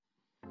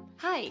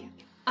Hi,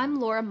 I'm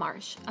Laura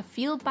Marsh, a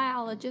field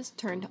biologist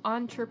turned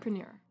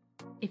entrepreneur.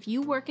 If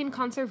you work in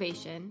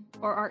conservation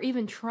or are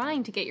even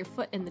trying to get your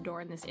foot in the door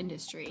in this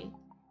industry,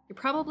 you're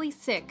probably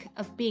sick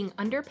of being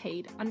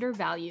underpaid,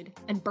 undervalued,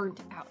 and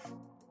burnt out.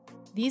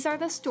 These are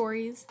the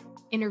stories,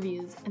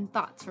 interviews, and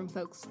thoughts from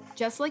folks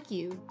just like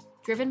you,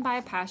 driven by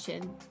a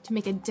passion to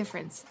make a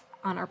difference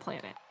on our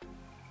planet.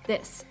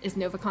 This is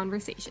Nova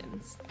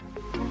Conversations.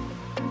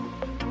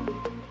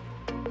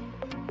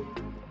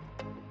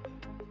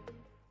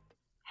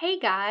 Hey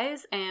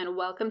guys, and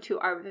welcome to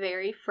our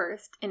very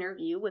first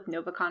interview with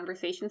Nova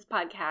Conversations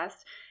podcast.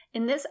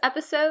 In this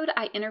episode,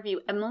 I interview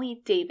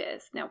Emily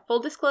Davis. Now,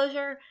 full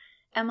disclosure,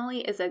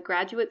 Emily is a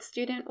graduate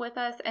student with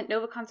us at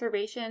Nova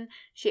Conservation.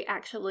 She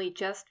actually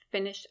just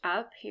finished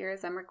up here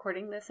as I'm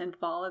recording this in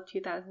fall of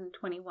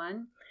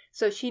 2021.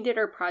 So she did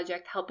her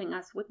project helping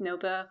us with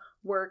Nova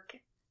work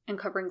and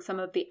covering some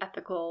of the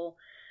ethical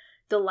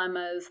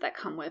dilemmas that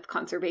come with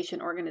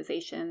conservation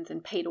organizations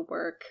and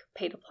pay-to-work,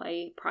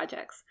 pay-to-play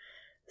projects.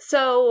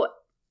 So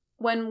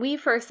when we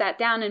first sat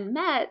down and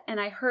met and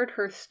I heard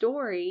her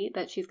story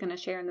that she's going to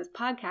share in this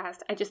podcast,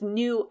 I just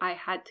knew I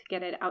had to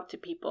get it out to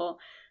people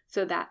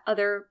so that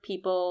other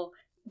people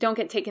don't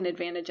get taken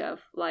advantage of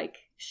like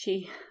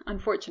she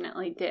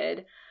unfortunately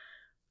did.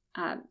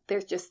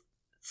 There's just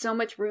so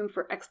much room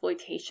for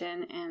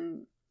exploitation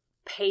and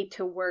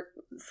pay-to-work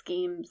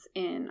schemes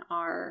in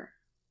our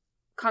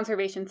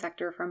conservation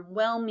sector from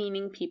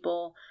well-meaning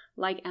people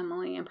like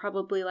Emily and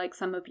probably like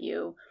some of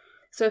you.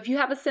 So if you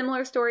have a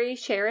similar story,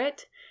 share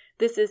it.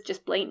 This is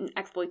just blatant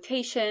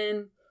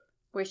exploitation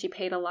where she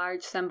paid a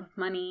large sum of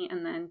money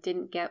and then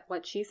didn't get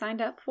what she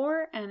signed up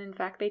for. And in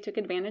fact, they took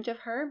advantage of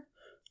her.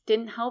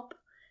 Didn't help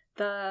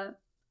the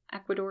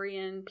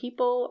Ecuadorian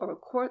people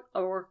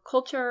or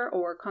culture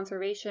or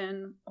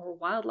conservation or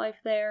wildlife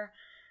there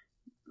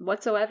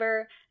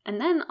whatsoever. And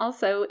then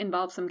also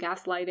involved some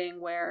gaslighting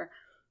where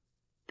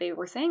they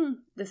were saying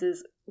this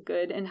is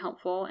good and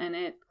helpful and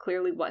it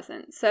clearly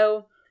wasn't.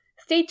 So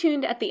stay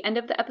tuned at the end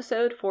of the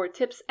episode for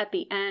tips at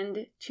the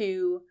end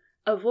to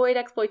avoid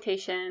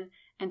exploitation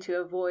and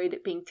to avoid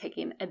being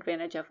taken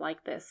advantage of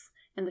like this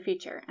in the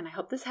future. And I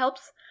hope this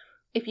helps.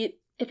 If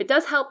it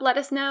does help, let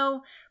us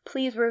know.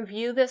 Please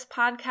review this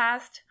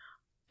podcast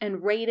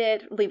and rate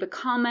it. Leave a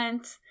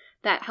comment.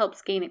 That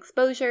helps gain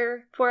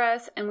exposure for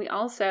us. And we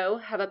also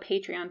have a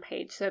Patreon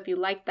page. So if you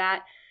like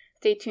that,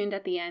 stay tuned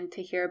at the end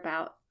to hear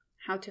about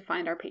how to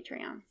find our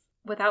Patreon.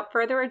 Without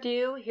further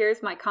ado,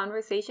 here's my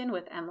conversation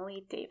with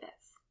Emily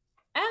Davis.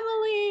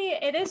 Emily,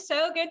 it is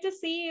so good to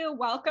see you.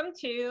 Welcome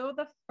to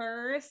the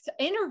first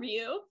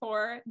interview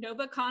for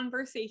Nova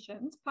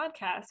Conversations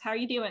podcast. How are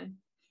you doing?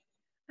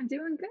 I'm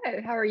doing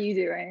good. How are you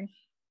doing?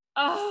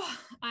 Oh,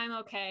 I'm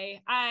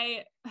okay.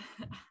 I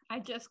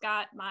just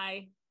got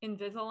my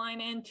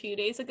Invisalign in 2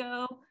 days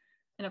ago.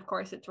 And of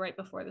course, it's right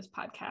before this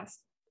podcast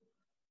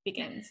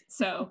begins.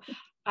 So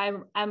I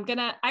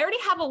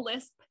already have a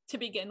lisp to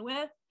begin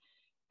with.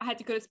 I had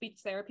to go to speech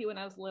therapy when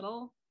I was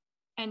little,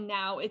 and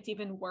now it's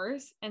even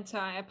worse. And so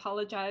I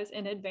apologize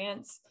in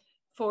advance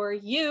for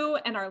you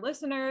and our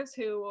listeners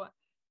who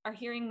are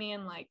hearing me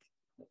and like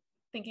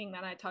thinking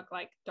that I talk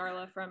like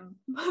Darla from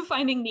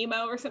Finding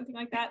Nemo or something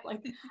like that.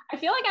 Like, I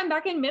feel like I'm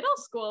back in middle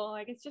school.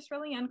 Like, it's just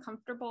really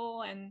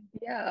uncomfortable and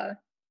yeah,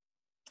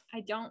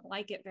 I don't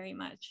like it very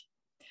much.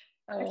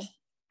 Oh.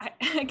 I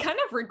kind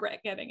of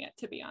regret getting it,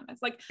 to be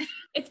honest. Like,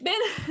 it's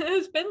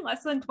been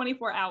less than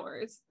 24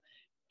 hours.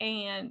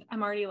 And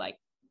I'm already like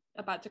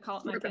about to call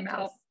it my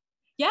dentist.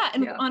 Yeah,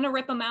 and want to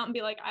rip them out and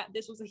be like,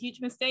 this was a huge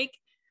mistake.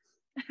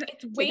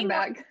 It's way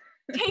more,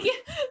 take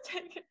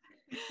it.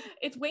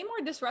 It's way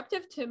more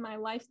disruptive to my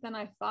life than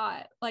I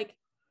thought. Like,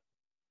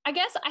 I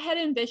guess I had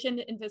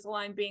envisioned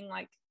Invisalign being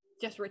like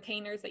just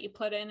retainers that you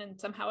put in and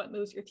somehow it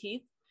moves your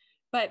teeth.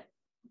 But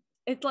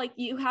it's like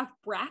you have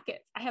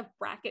brackets. I have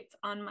brackets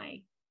on my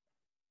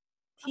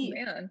teeth,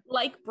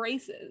 like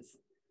braces.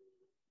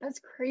 That's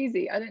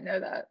crazy. I didn't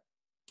know that.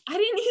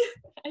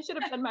 I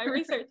should have done my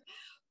research.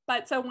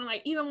 But so when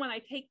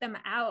I take them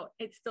out,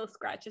 it still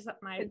scratches up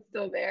my it's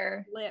still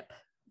there lip.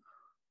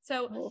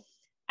 So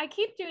I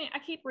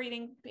keep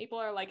reading. People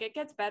are like, it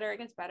gets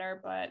better,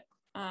 but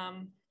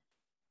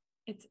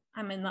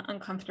I'm in the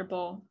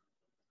uncomfortable,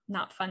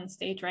 not fun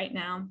stage right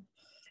now.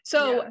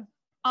 So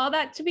all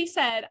that to be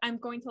said, I'm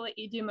going to let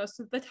you do most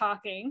of the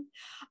talking.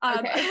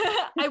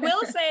 I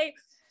will say,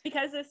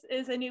 because this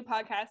is a new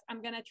podcast,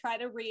 I'm going to try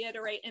to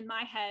reiterate in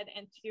my head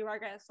and to our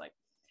guests, like,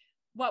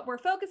 what we're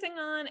focusing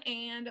on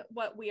and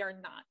what we are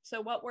not. So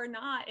what we're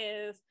not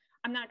is,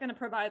 I'm not going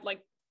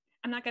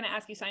to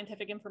ask you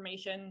scientific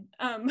information,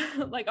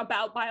 like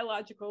about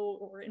biological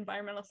or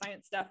environmental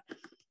science stuff.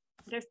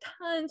 There's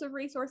tons of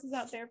resources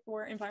out there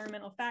for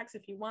environmental facts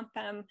if you want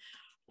them.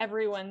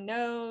 Everyone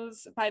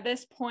knows by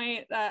this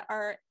point that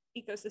our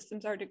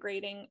ecosystems are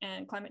degrading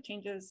and climate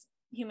change is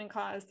human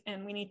caused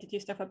and we need to do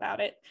stuff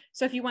about it.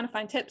 So if you want to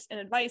find tips and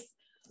advice,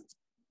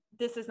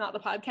 this is not the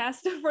podcast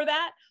for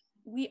that.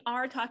 We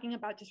are talking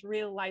about just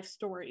real life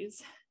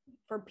stories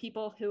for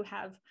people who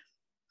have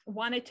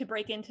wanted to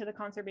break into the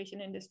conservation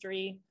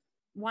industry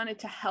wanted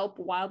to help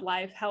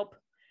wildlife, help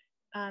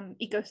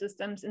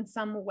ecosystems in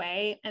some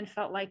way, and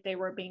felt like they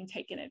were being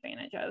taken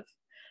advantage of.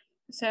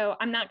 So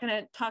I'm not going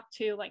to talk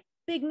to like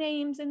big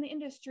names in the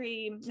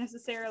industry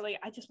necessarily.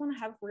 I just want to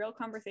have real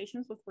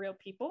conversations with real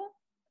people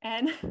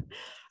and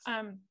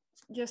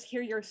just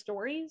hear your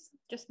stories,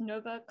 just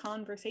Nova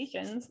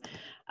Conversations,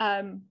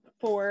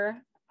 for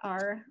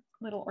our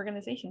little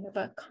organization,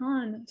 Nova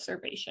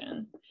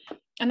Conservation.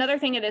 Another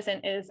thing it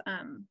isn't is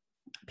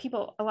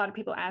a lot of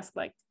people ask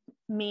like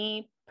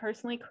me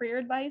personally career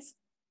advice,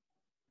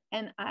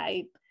 and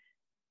I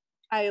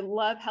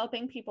love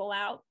helping people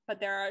out, but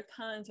there are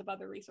tons of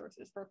other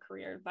resources for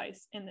career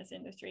advice in this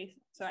industry.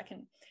 So I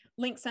can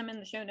link some in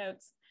the show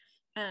notes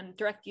and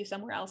direct you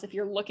somewhere else if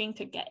you're looking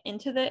to get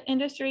into the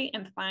industry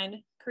and find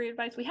career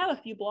advice. We have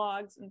a few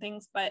blogs and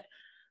things, but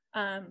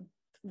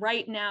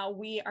right now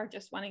we are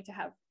just wanting to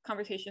have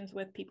conversations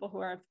with people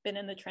who have been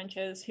in the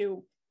trenches,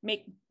 who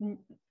make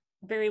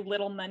very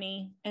little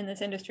money in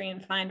this industry,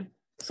 and find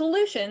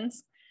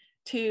solutions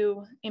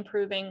to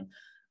improving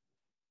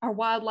our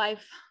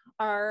wildlife,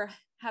 our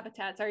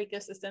habitats, our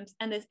ecosystems,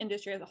 and this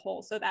industry as a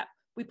whole, so that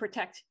we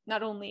protect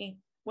not only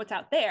what's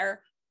out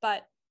there,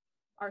 but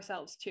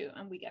ourselves too,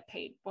 and we get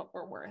paid what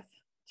we're worth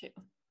too.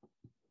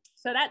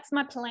 So that's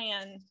my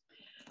plan.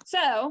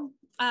 So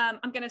I'm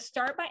going to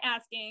start by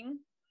asking,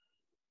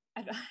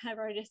 I've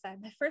already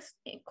said, my first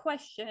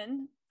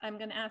question I'm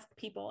going to ask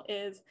people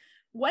is,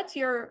 what's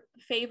your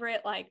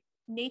favorite like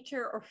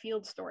nature or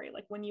field story?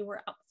 Like when you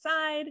were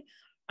outside,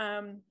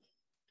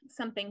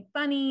 something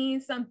funny,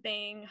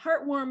 something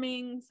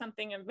heartwarming,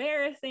 something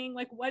embarrassing.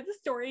 Like what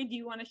story do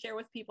you want to share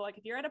with people? Like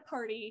if you're at a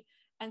party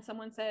and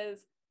someone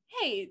says,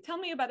 hey, tell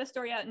me about a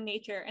story out in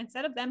nature,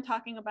 instead of them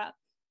talking about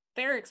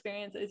their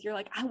experiences, you're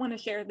like, I want to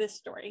share this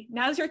story.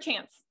 Now's your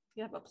chance.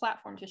 You have a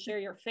platform to share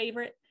your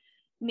favorite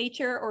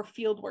nature or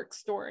fieldwork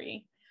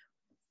story.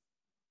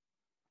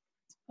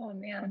 Oh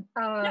man.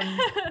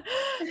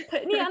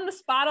 Putting you on the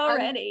spot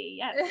already.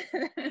 Yes.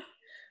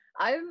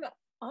 I'm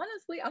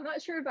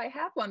not sure if I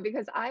have one,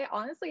 because I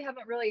honestly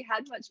haven't really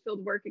had much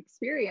fieldwork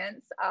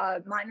experience,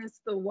 minus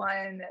the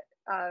one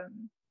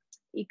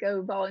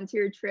eco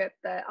volunteer trip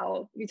that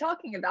I'll be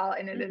talking about,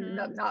 and it ended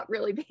up not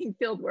really being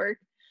fieldwork.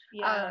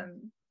 Yeah.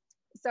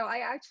 So I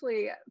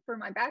actually, for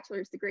my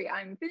bachelor's degree,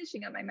 I'm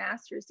finishing up my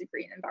master's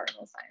degree in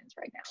environmental science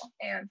right now.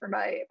 And for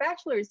my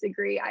bachelor's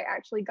degree, I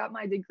actually got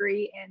my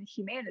degree in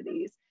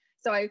humanities.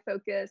 So I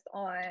focused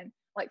on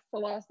like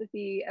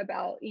philosophy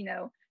about,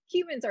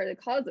 humans are the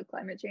cause of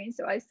climate change.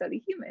 So I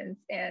study humans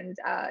and,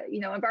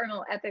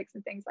 environmental ethics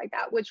and things like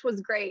that, which was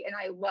great. And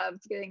I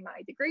loved getting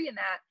my degree in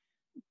that,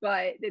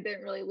 but they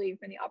didn't really leave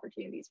many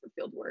opportunities for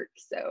field work.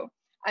 So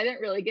I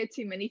didn't really get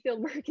too many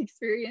fieldwork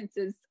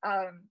experiences,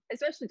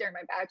 especially during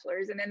my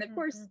bachelor's. And then, of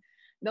course,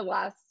 the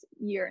last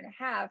year and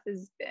a half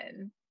has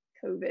been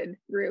COVID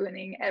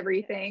ruining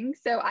everything.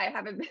 So I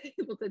haven't been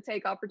able to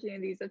take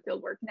opportunities of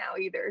fieldwork now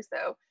either.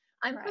 So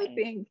I'm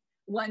hoping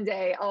one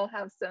day I'll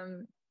have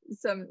some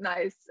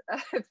nice,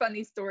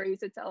 funny stories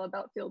to tell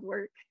about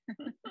fieldwork.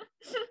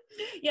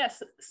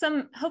 Yes,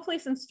 hopefully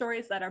some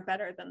stories that are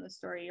better than the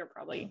story you're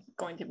probably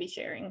going to be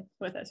sharing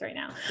with us right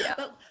now. Yeah.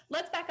 But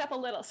let's back up a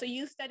little. So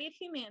you studied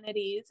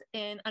humanities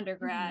in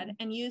undergrad,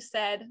 and you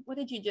said, what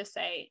did you just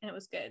say? And it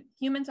was good.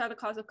 Humans are the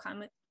cause of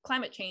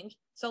climate change.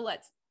 So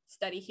let's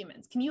study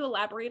humans. Can you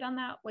elaborate on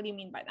that? What do you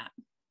mean by that?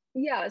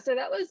 Yeah, so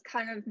that was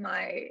kind of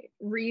my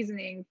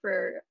reasoning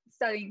for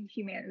studying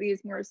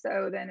humanities more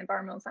so than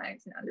environmental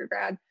science in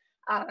undergrad.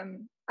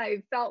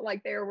 I felt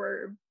like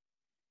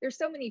there's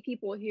so many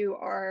people who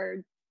are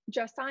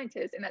just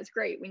scientists, and that's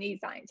great. We need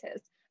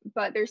scientists,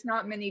 but there's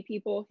not many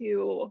people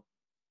who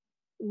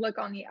look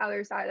on the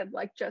other side of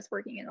like just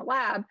working in a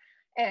lab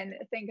and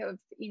think of,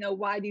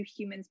 why do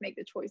humans make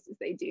the choices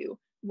they do?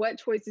 What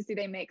choices do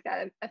they make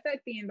that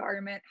affect the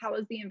environment? How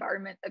does the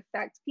environment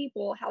affect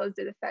people? How does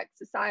it affect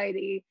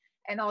society?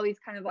 And all these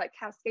kind of like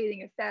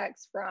cascading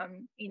effects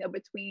from,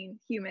 between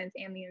humans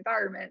and the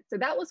environment. So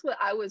that was what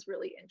I was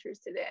really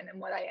interested in and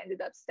what I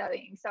ended up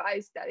studying. So I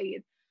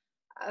studied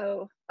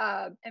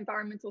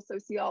environmental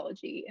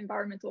sociology,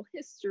 environmental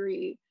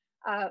history,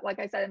 like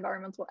I said,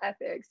 environmental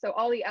ethics. So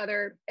all the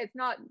other, it's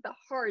not the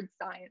hard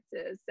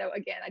sciences. So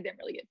again, I didn't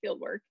really get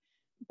field work,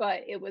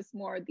 but it was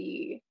more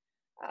the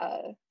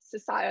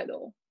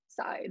societal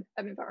side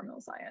of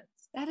environmental science.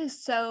 That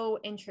is so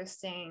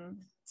interesting.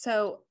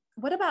 So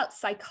what about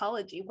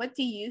psychology? What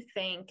do you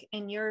think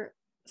in your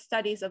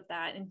studies of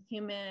that and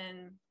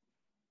human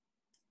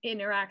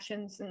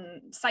interactions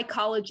and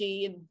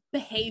psychology and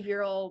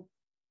behavioral?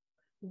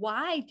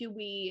 Why do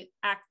we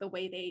act the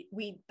way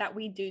that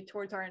we do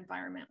towards our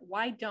environment?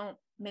 Why don't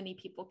many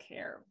people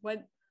care?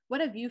 What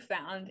have you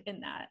found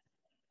in that?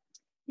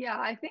 Yeah,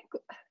 I think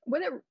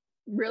what it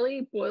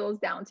really boils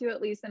down to,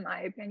 at least in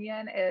my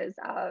opinion, is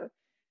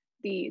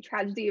the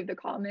tragedy of the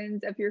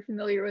commons. If you're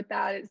familiar with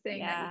that, it's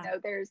saying that,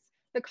 there's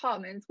the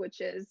commons, which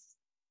is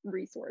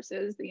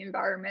resources, the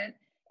environment,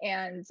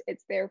 and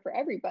it's there for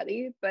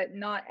everybody, but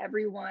not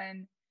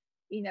everyone,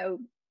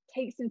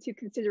 takes into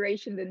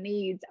consideration the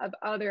needs of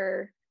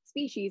other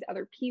species,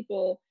 other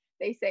people,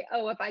 they say,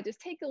 oh, if I just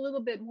take a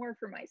little bit more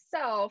for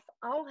myself,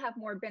 I'll have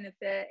more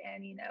benefit.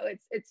 And,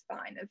 it's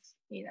fine if,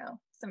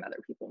 some other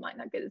people might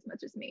not get as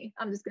much as me.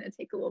 I'm just going to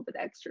take a little bit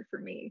extra for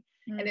me.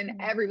 Mm-hmm. And then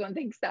everyone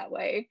thinks that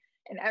way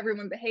and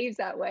everyone behaves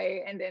that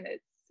way. And then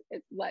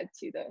it's led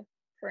to the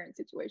current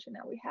situation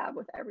that we have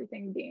with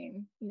everything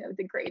being,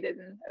 degraded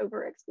and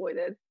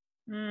overexploited.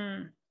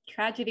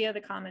 Tragedy of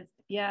the commons.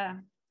 Yeah.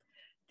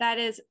 That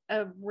is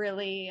a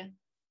really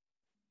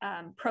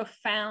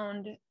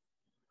profound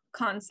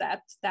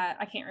concept that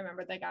I can't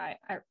remember the guy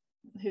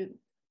who,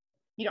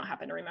 you don't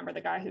happen to remember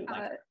the guy who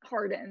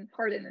Hardin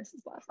is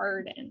his last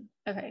name. Hardin.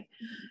 Okay.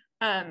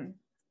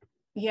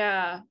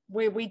 Yeah,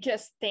 we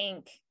just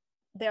think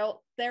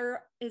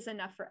there is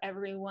enough for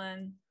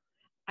everyone.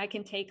 I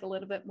can take a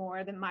little bit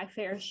more than my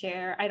fair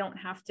share. I don't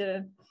have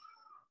to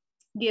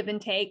give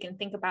and take and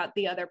think about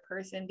the other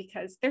person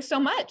because there's so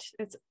much.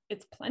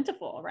 It's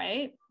plentiful,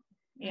 right?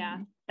 Yeah,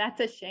 that's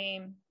a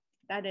shame.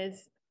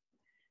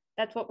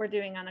 That's what we're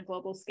doing on a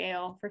global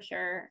scale for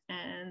sure.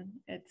 And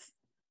it's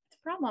a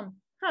problem.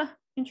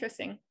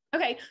 Interesting.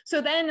 Okay. So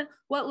then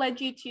what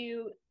led you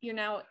to, you're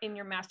now in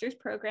your master's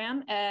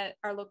program at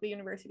our local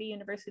university,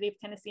 University of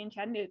Tennessee in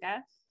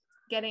Chattanooga,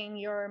 getting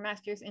your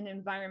master's in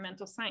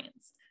environmental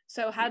science.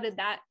 So how did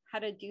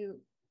you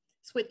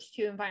switch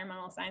to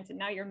environmental science and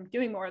now you're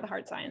doing more of the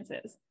hard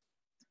sciences?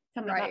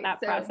 Tell me about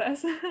that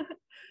process.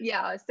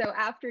 Yeah. So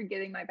after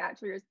getting my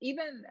bachelor's,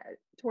 even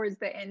towards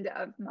the end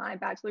of my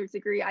bachelor's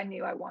degree, I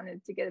knew I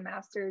wanted to get a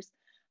master's.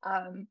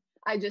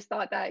 I just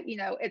thought that,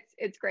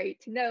 it's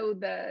great to know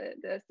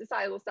the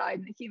societal side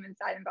and the human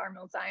side,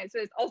 environmental science,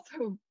 but it's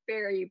also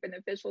very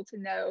beneficial to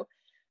know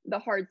the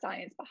hard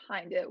science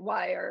behind it.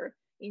 Why are,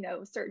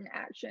 certain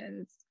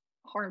actions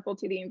harmful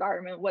to the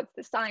environment? What's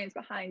the science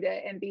behind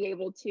it? And be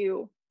able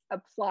to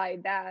apply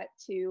that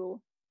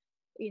to,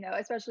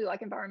 especially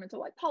like environmental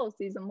like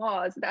policies and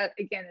laws. That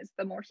again is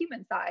the more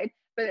human side,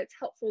 but it's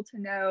helpful to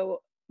know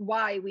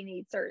why we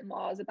need certain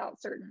laws about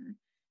certain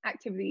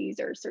activities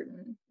or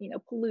certain,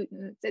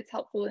 pollutants. It's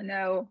helpful to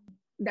know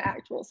the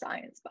actual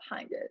science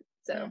behind it.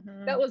 So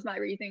that was my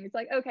reasoning. It's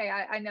like, okay,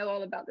 I know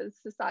all about the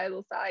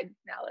societal side.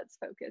 Now let's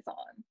focus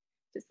on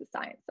just the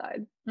science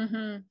side.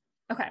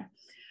 Okay.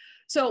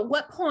 So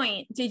what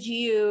point did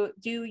you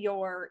do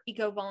your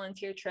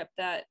eco-volunteer trip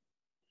that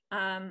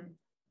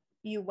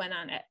you went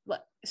on it?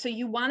 So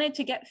you wanted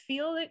to get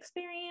field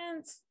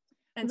experience?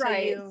 And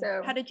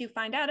so how did you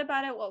find out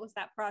about it? What was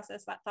that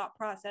process, that thought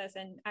process,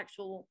 and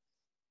actual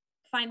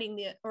finding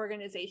the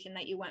organization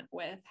that you went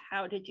with?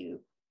 How did you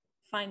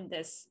find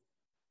this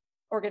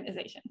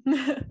organization?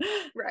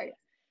 Right.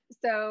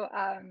 So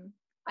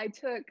I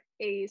took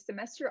a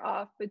semester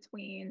off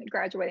between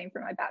graduating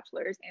from my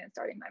bachelor's and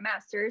starting my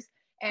master's.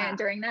 And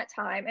during that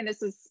time, and this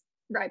was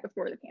right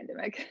before the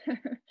pandemic.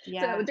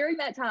 Yeah. So during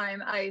that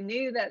time, I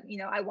knew that,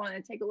 I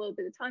wanted to take a little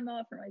bit of time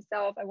off for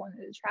myself. I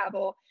wanted to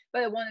travel,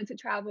 but I wanted to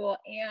travel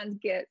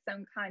and get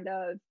some kind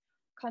of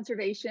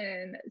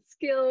conservation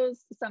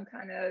skills, some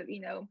kind of,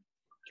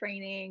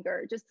 training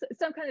or just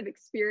some kind of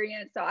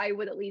experience. So I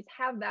would at least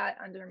have that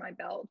under my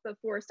belt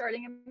before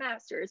starting a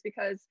master's,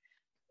 because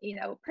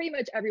pretty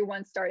much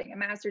everyone starting a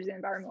master's in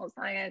environmental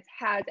science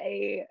has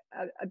a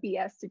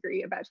BS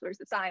degree, a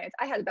bachelor's of science.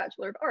 I had a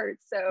bachelor of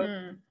arts.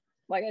 So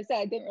like I said,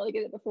 I didn't really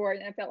get it before,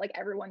 and I felt like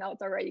everyone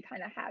else already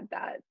kind of had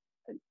that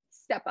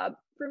step up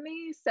for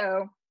me.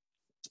 So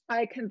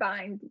I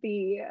combined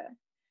the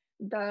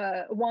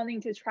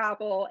wanting to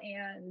travel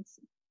and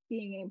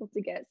being able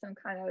to get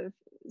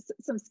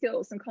some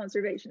skills, some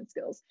conservation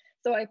skills.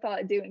 So I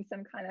thought doing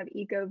some kind of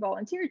eco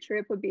volunteer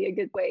trip would be a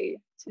good way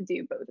to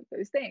do both of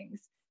those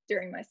things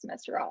during my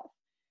semester off.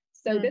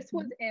 So this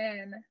was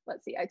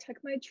I took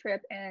my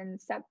trip in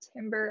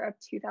September of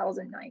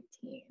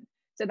 2019.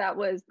 So that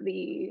was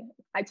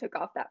I took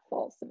off that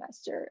fall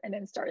semester and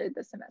then started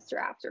the semester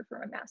after for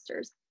my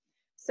master's.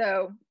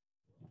 So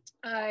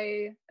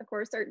I, of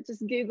course, started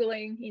just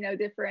Googling,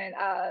 different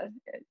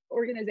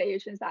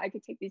organizations that I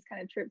could take these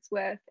kind of trips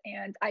with.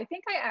 And I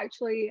think I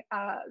actually,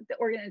 the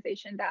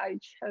organization that I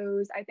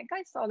chose, I think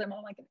I saw them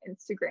on like an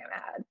Instagram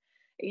ad.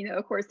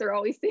 Of course, they're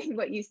always seeing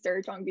what you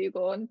search on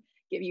Google and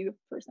give you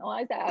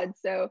personalized ads.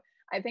 So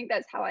I think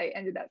that's how I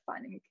ended up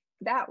finding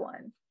that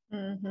one.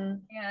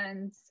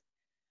 And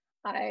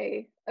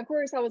I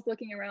was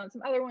looking around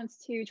some other ones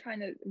too,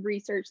 trying to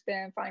research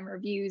them, find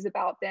reviews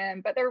about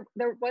them, but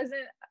there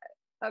wasn't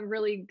a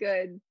really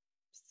good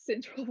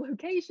central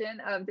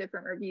location of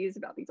different reviews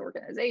about these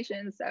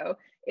organizations. So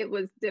it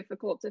was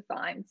difficult to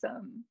find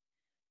some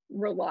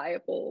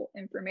reliable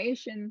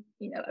information,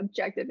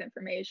 objective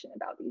information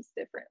about these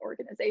different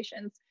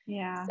organizations.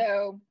 Yeah.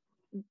 So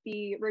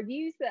the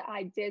reviews that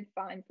I did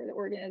find for the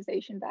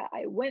organization that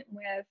I went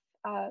with,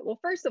 well,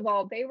 first of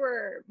all, they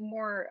were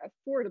more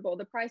affordable.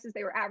 The prices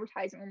they were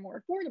advertising were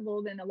more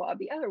affordable than a lot of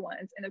the other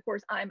ones. And of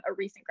course, I'm a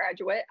recent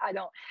graduate. I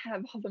don't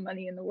have all the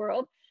money in the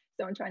world.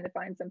 So I'm trying to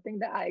find something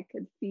that I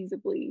could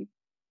feasibly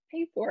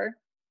pay for.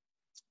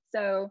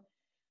 So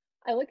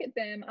I look at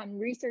them, I'm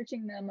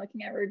researching them,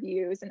 looking at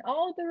reviews, and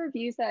all of the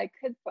reviews that I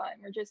could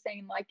find were just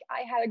saying like,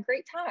 I had a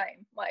great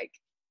time. Like,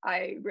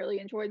 I really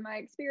enjoyed my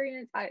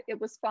experience. It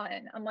was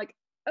fun. I'm like,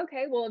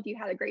 okay, well, if you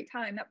had a great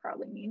time, that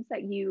probably means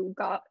that you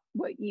got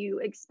what you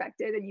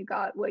expected and you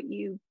got what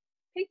you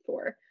paid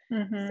for.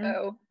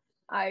 So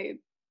I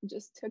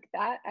just took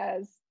that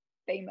as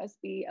they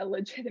must be a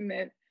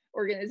legitimate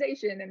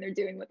organization and they're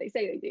doing what they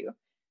say they do.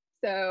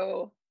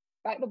 So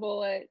bite the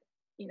bullet,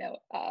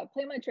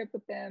 plan my trip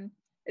with them.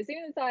 As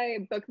soon as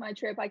I book my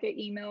trip, I get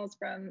emails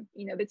from,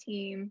 the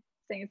team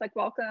saying it's like,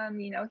 welcome,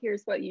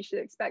 here's what you should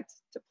expect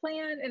to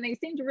plan. And they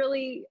seemed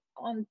really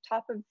on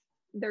top of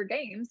their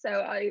game.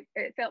 So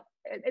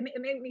it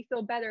made me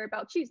feel better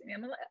about choosing.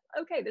 I'm like,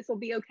 okay, this will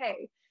be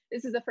okay.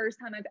 This is the first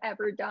time I've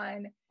ever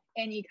done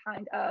any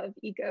kind of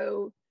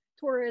eco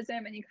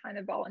tourism, any kind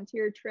of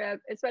volunteer trip,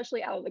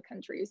 especially out of the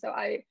country. So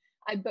I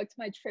booked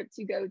my trip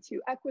to go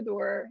to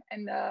Ecuador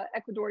and the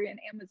Ecuadorian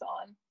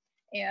Amazon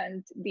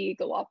and the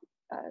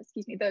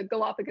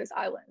Galapagos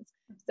Islands.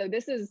 So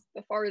this is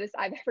the farthest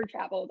I've ever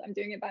traveled. I'm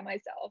doing it by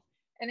myself,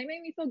 and it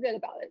made me feel good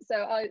about it.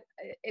 So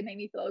it made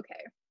me feel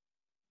okay.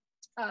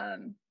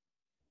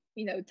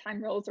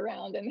 Time rolls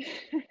around and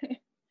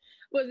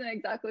wasn't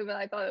exactly what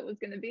I thought it was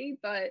going to be,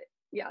 but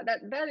yeah,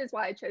 that is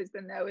why I chose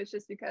them though. It's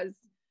just because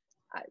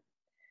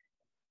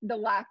the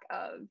lack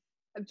of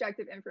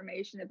objective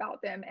information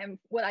about them and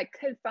what I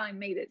could find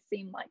made it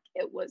seem like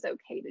it was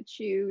okay to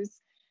choose.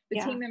 The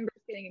team members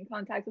getting in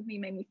contact with me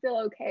made me feel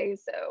okay.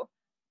 So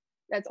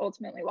that's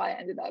ultimately why I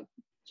ended up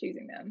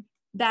choosing them.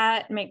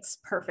 That makes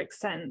perfect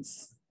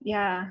sense.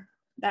 Yeah.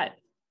 That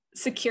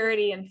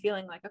security and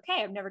feeling like,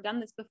 okay, I've never done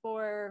this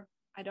before.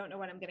 I don't know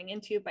what I'm getting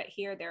into, but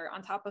here they're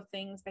on top of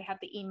things. They have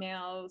the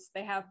emails,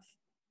 they have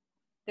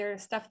their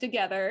stuff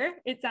together,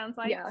 it sounds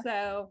like. Yeah.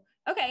 So,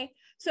 okay.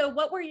 So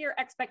what were your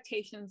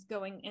expectations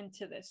going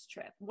into this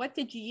trip? What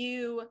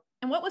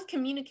was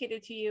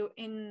communicated to you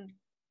in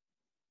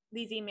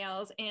these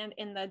emails and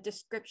in the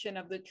description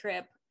of the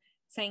trip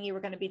saying you were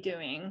going to be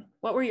doing?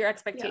 What were your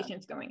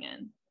expectations going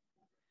in?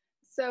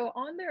 So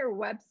on their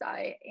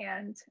website,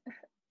 and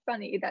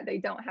funny that they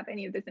don't have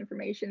any of this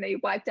information, they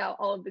wiped out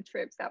all of the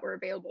trips that were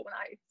available when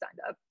I signed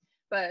up.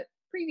 But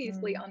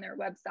previously on their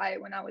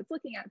website, when I was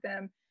looking at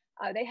them,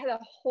 they had a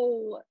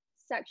whole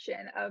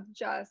section of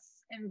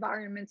just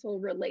environmental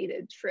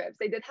related trips.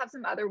 They did have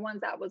some other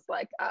ones that was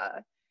like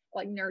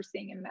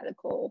nursing and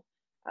medical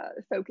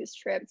focused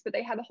trips, but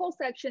they had a whole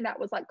section that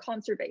was like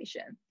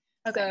conservation.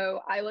 Okay.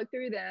 So I looked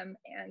through them,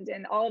 and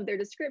in all of their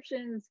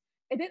descriptions,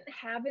 it didn't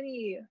have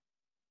any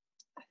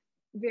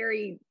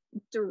very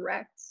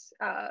direct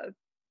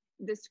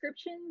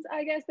descriptions.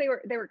 I guess they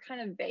were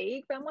kind of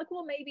vague, but I'm like,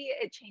 well, maybe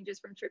it changes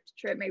from trip to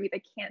trip. Maybe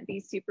they can't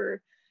be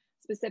super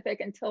specific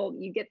until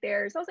you get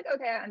there. So I was like,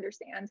 okay, I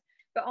understand.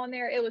 But on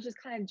there, it was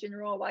just kind of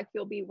general, like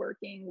you'll be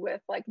working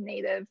with like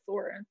native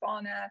flora and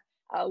fauna,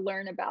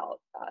 learn about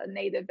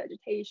native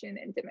vegetation,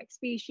 endemic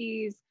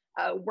species,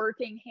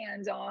 working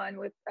hands-on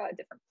with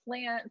different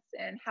plants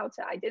and how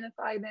to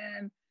identify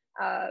them,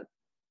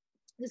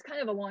 just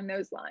kind of along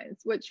those lines,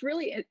 which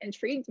really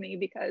intrigued me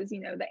because,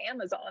 the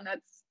Amazon,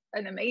 that's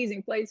an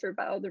amazing place for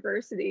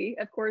biodiversity.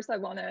 Of course, I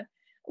want to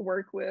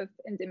work with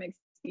endemic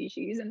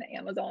species in the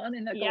Amazon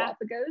and the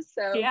Galapagos.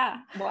 So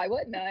why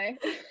wouldn't I?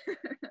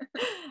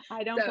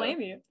 I don't blame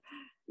you.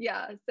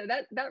 Yeah. So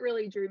that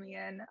really drew me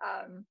in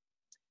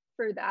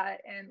for that.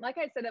 And like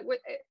I said, it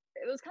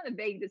was kind of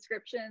vague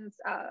descriptions,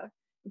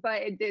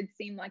 but it did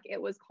seem like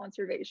it was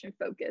conservation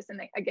focused. And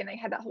they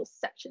had that whole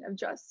section of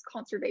just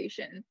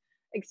conservation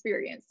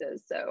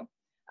experiences. So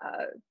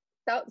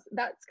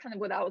that's kind of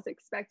what I was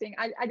expecting.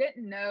 I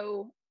didn't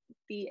know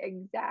the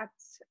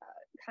exact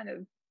kind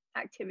of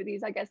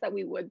activities, I guess, that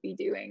we would be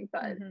doing,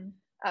 but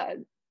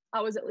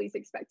I was at least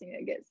expecting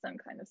to get some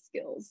kind of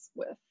skills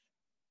with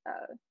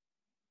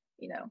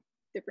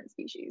different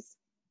species.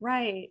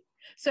 Right.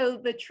 So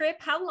the trip,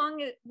 how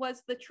long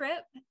was the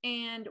trip,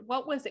 and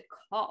what was it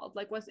called?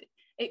 Like, was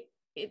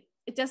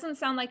it doesn't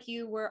sound like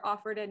you were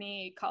offered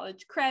any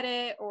college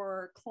credit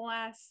or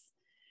class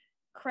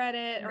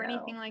credit or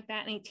anything like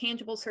that, any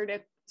tangible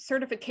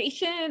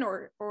certification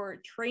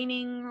or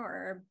training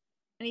or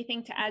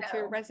anything to add to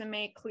your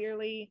resume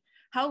clearly.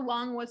 How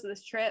long was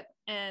this trip,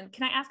 and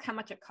can I ask how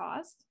much it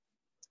cost?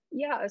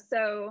 Yeah,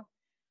 so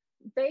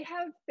they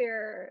have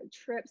their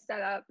trip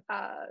set up,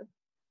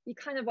 you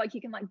can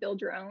like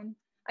build your own,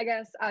 I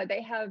guess.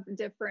 They have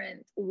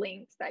different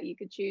links that you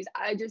could choose.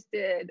 I just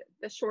did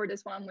the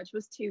shortest one, which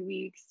was 2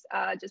 weeks,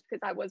 just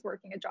because I was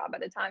working a job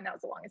at a time. That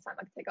was the longest time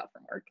I could take off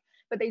from work.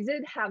 But they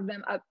did have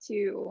them up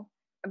to,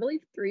 I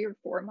believe, 3 or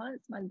 4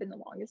 months might have been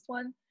the longest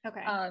one.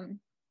 Okay.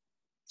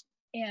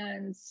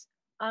 And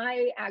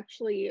I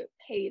actually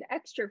paid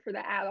extra for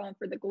the add-on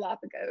for the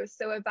Galapagos.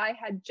 So if I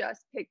had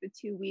just picked the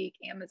 2-week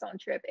Amazon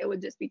trip, it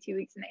would just be 2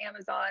 weeks in the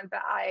Amazon,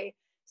 but I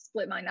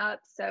split mine up.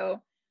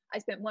 So I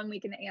spent 1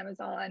 week in the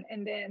Amazon,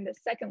 and then the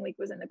second week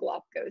was in the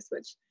Galapagos,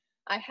 which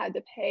I had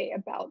to pay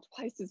about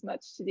twice as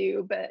much to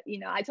do. But,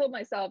 I told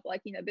myself,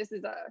 like, this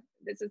is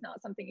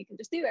not something you can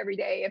just do every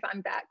day if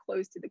I'm that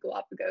close to the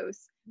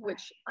Galapagos, Right.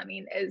 which, I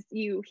mean, as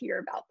you hear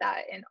about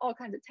that in all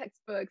kinds of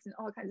textbooks and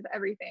all kinds of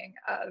everything.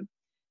 I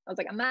was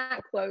like, I'm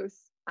that close.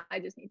 I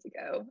just need to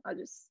go. I'll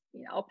just,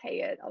 I'll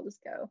pay it. I'll just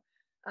go.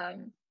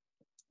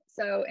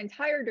 So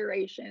entire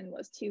duration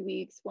was 2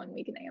 weeks, 1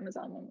 week in the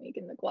Amazon, 1 week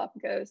in the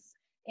Galapagos.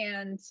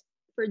 And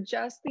for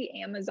just the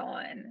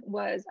Amazon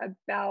was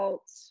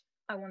about,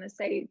 I want to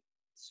say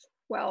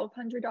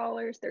 $1,200,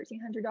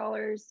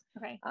 $1,300.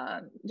 Okay.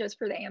 Just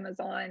for the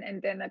Amazon.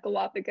 And then the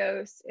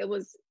Galapagos, it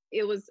was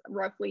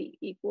roughly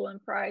equal in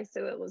price.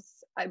 So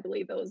I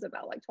believe it was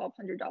about like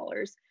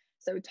 $1,200.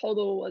 So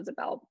total was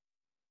about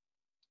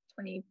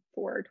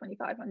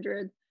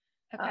 $2,500.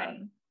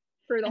 Okay.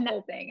 For the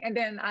whole thing. And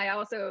then I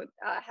also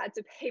had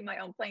to pay my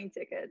own plane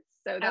tickets.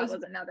 So that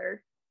was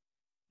another.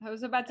 I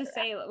was about to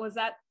say, was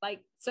that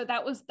like, so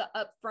that was the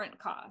upfront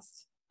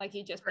cost? Like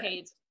you just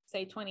paid,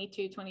 say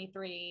 $2,200,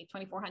 $2,300,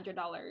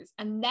 $2,400.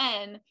 And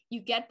then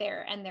you get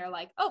there and they're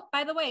like, oh,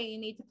 by the way, you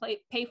need to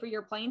pay for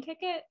your plane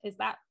ticket. Is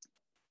that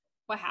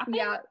what happened?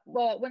 Yeah.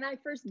 Well, when I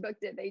first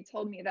booked it, they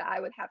told me that I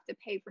would have to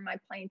pay for my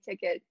plane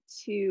ticket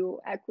to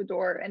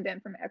Ecuador and then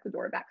from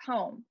Ecuador back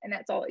home. And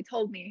that's all they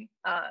told me.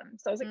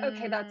 So I was like,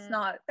 okay, that's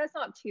not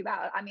too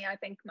bad. I mean, I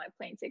think my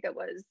plane ticket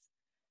was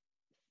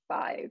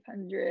 $500,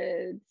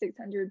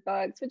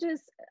 $600, which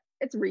is,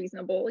 it's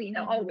reasonable,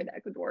 all the way to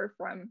Ecuador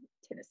from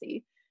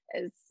Tennessee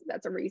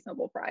that's a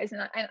reasonable price.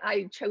 And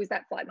I chose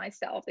that flight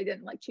myself. They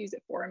didn't like choose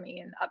it for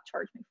me and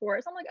upcharge me for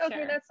it. So I'm like,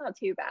 okay, that's not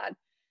too bad.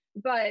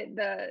 But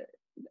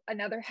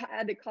another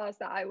added cost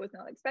that I was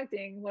not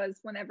expecting was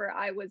whenever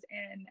I was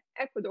in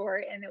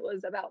Ecuador and it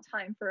was about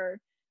time for,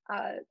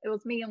 it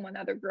was me and one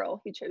other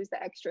girl who chose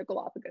the extra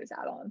Galapagos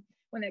add-on.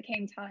 When it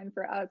came time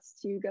for us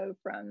to go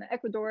from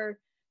Ecuador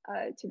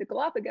to the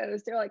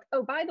Galapagos, they're like,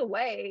 oh, by the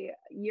way,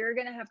 you're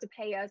going to have to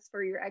pay us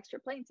for your extra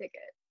plane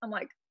ticket. I'm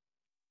like,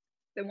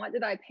 then what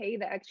did I pay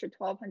the extra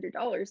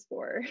 $1,200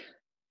 for?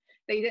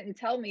 They didn't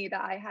tell me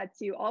that I had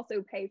to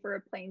also pay for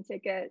a plane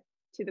ticket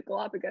to the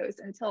Galapagos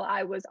until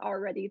I was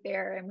already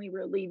there and we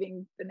were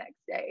leaving the next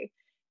day.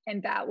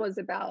 And that was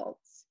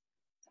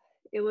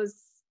it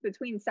was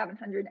between $700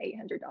 and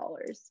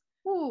 $800.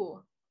 Ooh.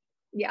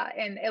 Yeah.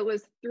 And it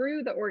was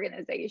through the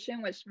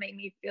organization, which made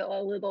me feel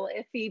a little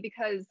iffy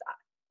because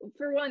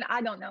for one,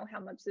 I don't know how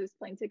much those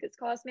plane tickets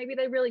cost. Maybe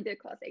they really did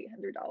cost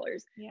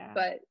 $800,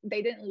 but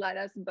they didn't let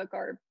us book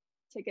our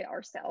ticket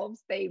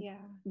ourselves. They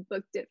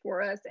booked it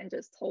for us and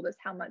just told us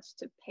how much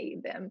to pay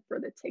them for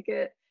the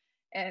ticket.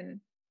 And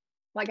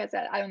like I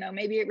said, I don't know,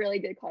 maybe it really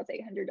did cost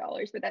 $800,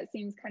 but that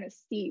seems kind of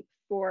steep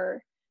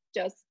for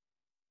just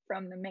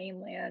from the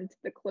mainland,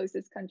 the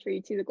closest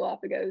country to the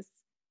Galapagos,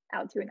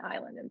 out to an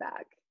island and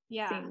back.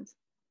 Seemed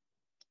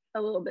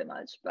a little bit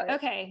much, but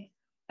okay,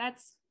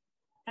 that's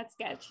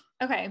sketch.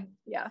 Okay.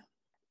 Yeah.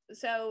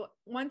 So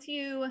once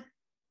you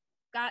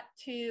got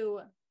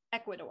to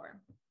Ecuador,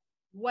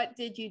 what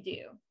did you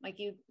do? Like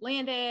you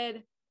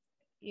landed,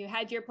 you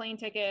had your plane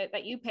ticket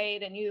that you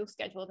paid and you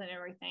scheduled and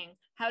everything.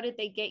 How did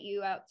they get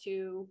you out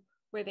to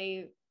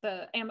the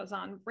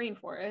Amazon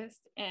rainforest?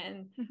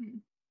 And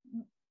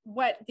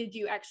what did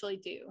you actually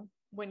do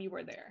when you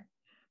were there?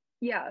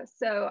 Yeah,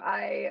 so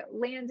I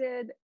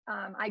landed,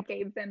 I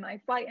gave them my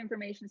flight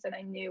information so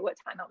I knew what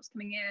time I was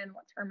coming in,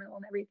 what terminal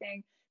and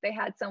everything. They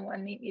had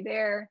someone meet me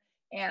there,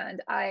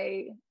 and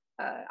I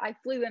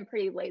flew in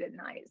pretty late at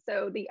night.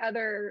 So the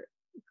other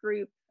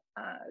group,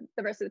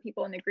 the rest of the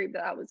people in the group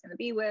that I was going to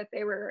be with,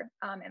 they were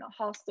in a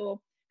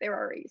hostel. They were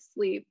already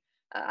asleep.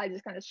 I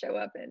just kind of show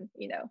up and,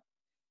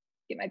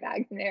 get my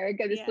bags in there,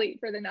 go to sleep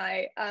for the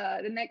night.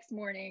 The next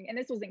morning, and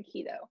this was in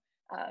Quito,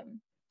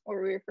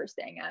 where we were first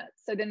staying at.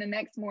 So then the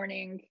next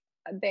morning,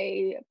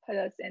 they put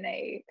us in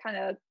a kind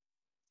of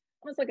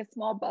almost like a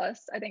small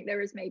bus. I think there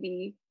was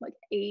maybe like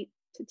 8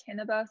 to 10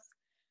 of us,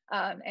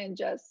 and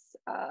just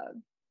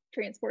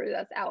transported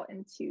us out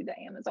into the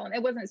Amazon.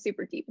 It wasn't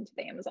super deep into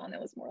the Amazon. It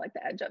was more like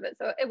the edge of it.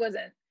 So it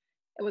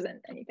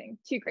wasn't anything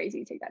too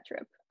crazy to take that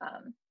trip.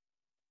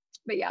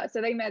 But yeah,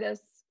 so they met us,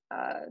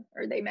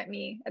 or they met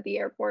me at the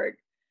airport,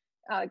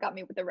 got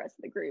me with the rest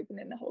of the group, and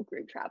then the whole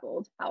group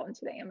traveled out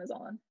into the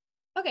Amazon.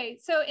 Okay,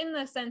 so in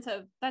the sense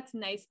of, that's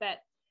nice that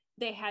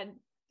they had,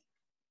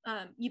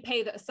 you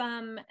paid a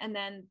sum and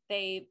then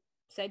they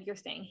said you're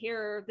staying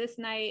here this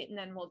night and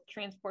then we'll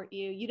transport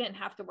you. You didn't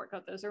have to work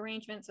out those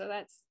arrangements. So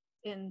that's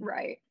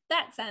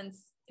that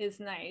sense is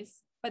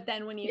nice. But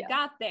then when you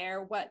got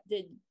there, what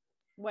did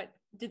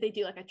they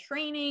do? Like a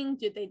training?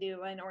 Did they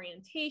do an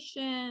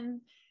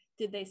orientation?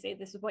 Did they say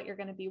this is what you're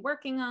going to be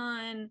working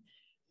on?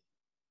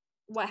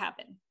 What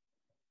happened?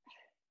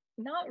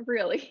 Not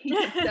really.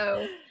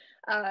 So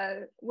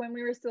when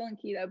we were still in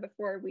Quito,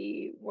 before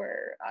we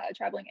were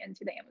traveling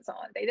into the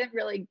Amazon, they didn't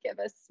really give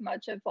us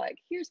much of like,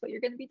 here's what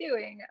you're going to be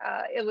doing.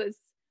 It was,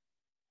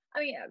 I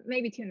mean,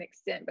 maybe to an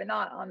extent, but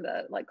not on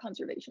the like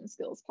conservation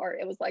skills part.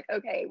 It was like,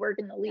 okay, we're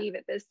going to leave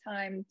at this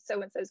time.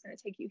 So-and-so is going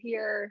to take you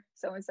here.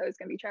 So-and-so is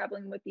going to be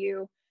traveling with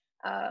you.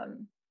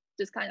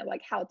 just kind of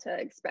like how to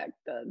expect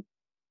the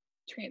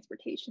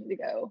transportation to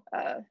go,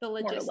 The more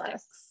or less.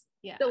 logistics.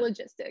 Yeah. The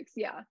logistics,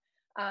 yeah.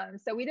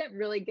 So we didn't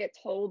really get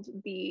told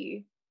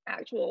the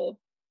actual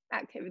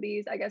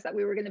activities, I guess, that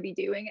we were going to be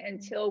doing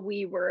until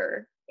we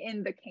were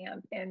in the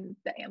camp in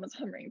the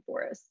Amazon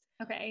rainforest.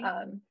 Okay.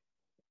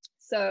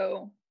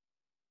 So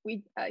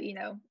we, you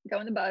know, go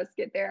on the bus,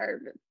 get there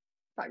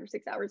 5 or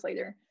 6 hours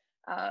later,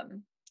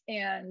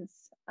 and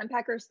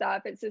unpack our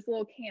stuff. It's this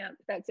little camp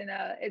that's in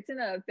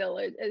a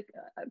village,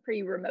 a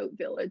pretty remote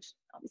village,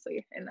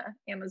 obviously in the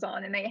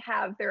Amazon, and they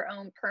have their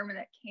own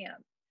permanent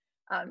camp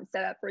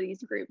set up for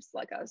these groups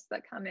like us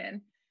that come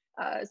in.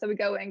 So we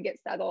go and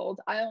get settled.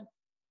 I don't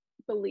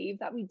believe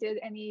that we did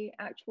any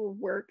actual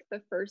work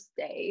the first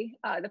day.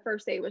 The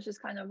first day was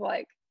just kind of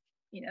like,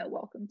 you know,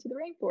 welcome to the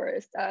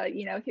rainforest.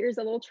 You know, here's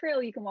a little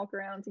trail you can walk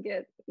around to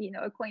get, you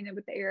know, acquainted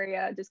with the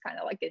area, just kind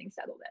of like getting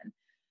settled in.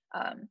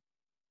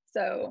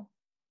 So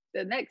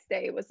the next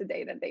day was the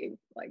day that they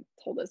like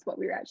told us what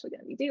we were actually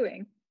going to be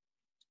doing.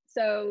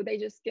 So they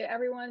just get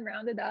everyone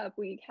rounded up.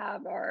 We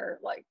have our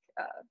like,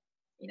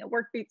 you know,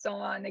 work boots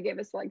on. They gave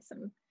us like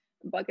some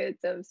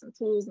buckets of some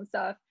tools and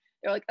stuff.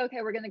 They're like, okay,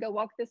 we're going to go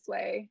walk this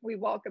way. We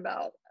walk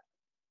about,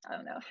 I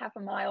don't know, half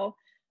a mile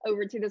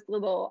over to this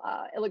little,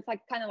 it looks like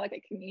kind of like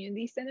a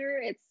community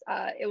center.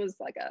 It was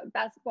like a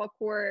basketball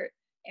court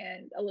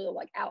and a little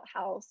like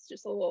outhouse,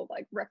 just a little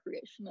like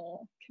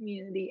recreational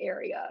community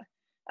area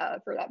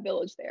for that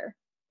village there.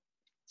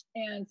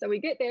 And so we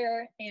get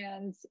there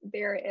and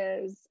there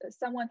is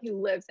someone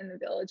who lives in the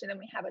village, and then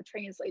we have a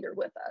translator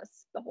with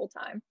us the whole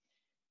time.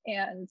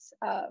 And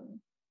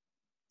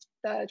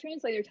the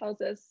translator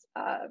tells us,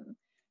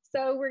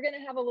 so we're going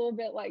to have a little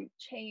bit like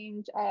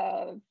change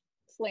of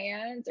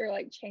plans, or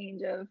like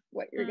change of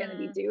what you're going to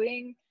be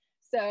doing.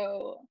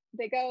 So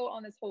they go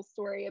on this whole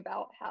story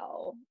about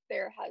how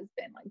there has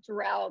been like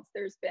droughts.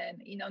 There's been,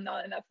 you know,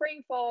 not enough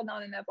rainfall,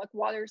 not enough like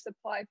water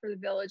supply for the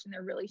village, and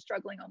they're really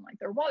struggling on like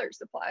their water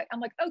supply. I'm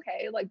like,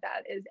 okay, like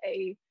that is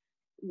a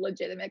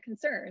legitimate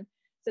concern.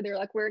 So they're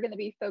like, we're going to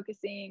be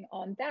focusing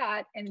on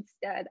that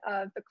instead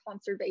of the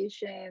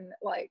conservation,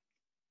 like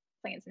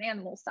plants and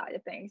animals side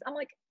of things. I'm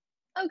like,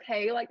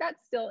 okay, like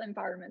that's still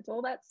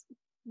environmental, that's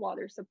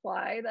water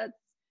supply, that's,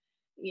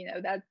 you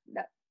know,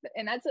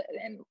 and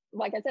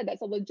like I said,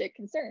 that's a legit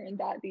concern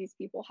that these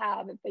people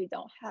have if they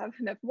don't have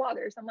enough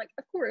water. So I'm like,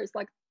 of course,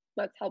 like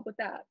let's help with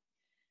that.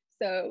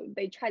 So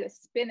they try to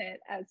spin it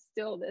as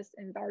still this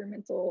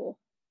environmental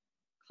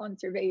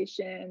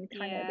conservation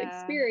kind of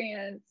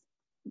experience,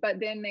 but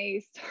then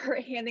they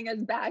start handing us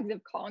bags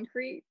of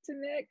concrete to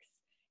mix.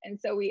 And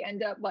so we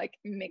end up like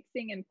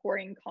mixing and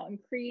pouring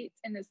concrete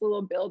in this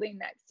little building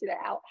next to the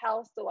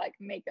outhouse to like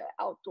make an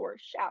outdoor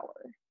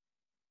shower.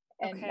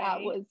 And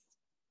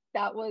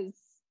that was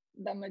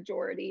the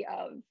majority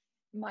of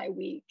my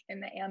week in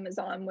the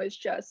Amazon, was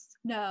just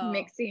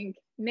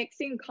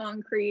mixing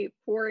concrete,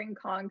 pouring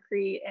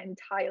concrete, and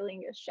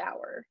tiling a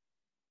shower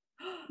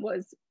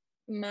was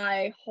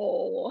my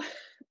whole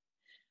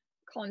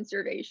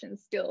conservation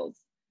skills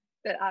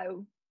that I,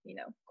 you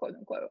know, quote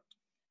unquote,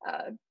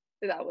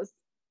 that I was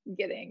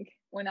getting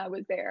when I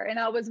was there. And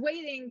I was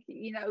waiting,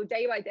 you know,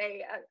 day by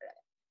day.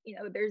 You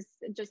know, there's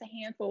just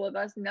a handful of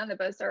us. None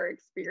of us are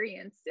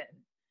experienced in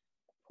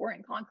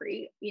pouring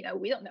concrete. You know,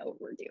 we don't know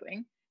what we're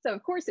doing. So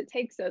of course it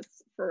takes us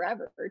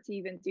forever to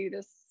even do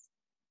this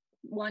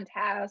one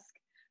task.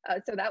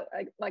 So that,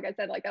 like I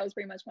said, like that was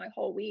pretty much my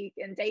whole week.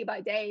 And day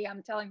by day,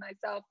 I'm telling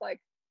myself like,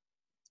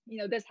 you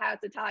know, this has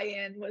to tie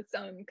in with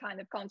some kind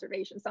of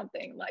conservation,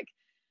 something like,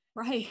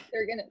 right.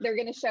 They're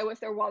gonna show us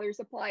their water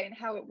supply and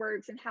how it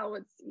works and how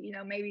it's, you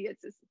know, maybe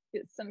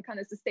it's some kind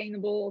of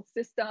sustainable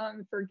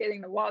system for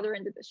getting the water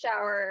into the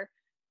shower.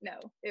 No,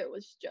 it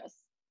was just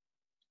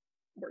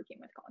working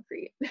with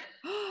concrete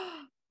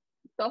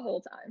the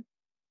whole time.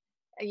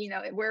 And, you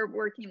know, we're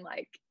working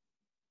like,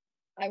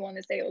 I want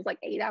to say it was like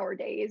 8-hour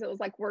days. It was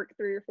like work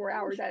 3 or 4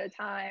 hours at a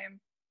time,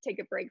 take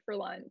a break for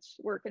lunch,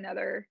 work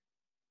another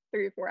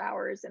 3 or 4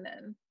 hours, and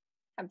then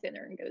have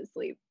dinner and go to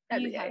sleep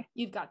every day.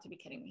 You've got to be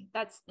kidding me.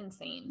 That's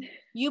insane.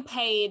 You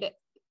paid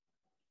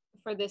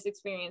for this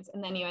experience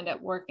and then you end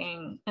up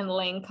working and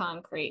laying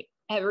concrete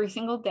every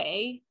single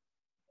day.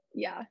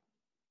 Yeah.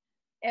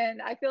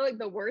 And I feel like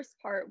the worst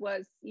part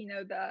was, you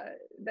know,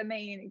 the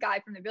main guy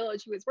from the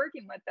village who was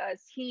working with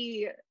us,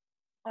 he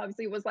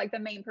obviously was like the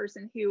main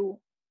person who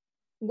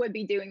would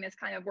be doing this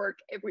kind of work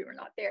if we were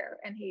not there.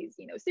 And he's,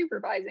 you know,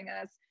 supervising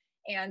us.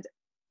 And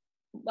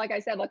like I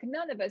said, like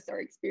none of us are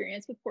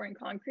experienced with pouring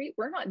concrete.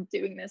 We're not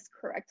doing this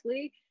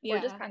correctly. Yeah.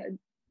 We're just kind of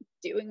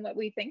doing what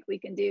we think we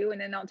can do. And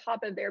then on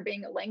top of there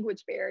being a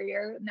language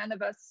barrier, none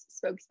of us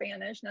spoke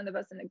Spanish, none of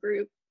us in the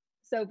group.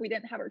 So if we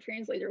didn't have our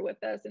translator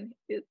with us and,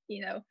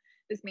 you know,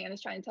 this man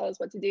is trying to tell us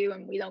what to do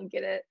and we don't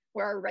get it,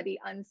 we're already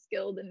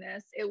unskilled in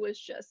this. It was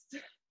just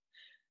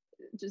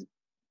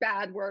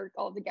bad work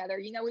altogether.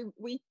 You know,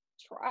 we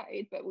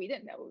tried, but we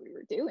didn't know what we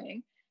were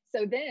doing.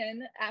 So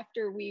then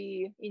after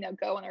we, you know,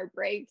 go on our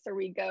breaks or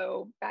we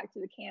go back to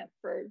the camp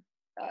for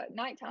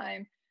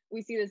nighttime,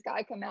 we see this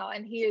guy come out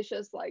and he is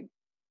just like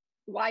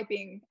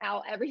wiping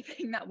out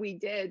everything that we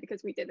did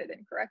because we did it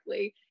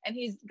incorrectly. And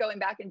he's going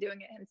back and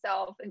doing it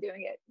himself and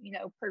doing it,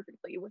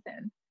 perfectly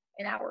within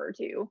an hour or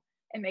two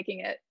and making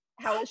it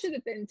how it should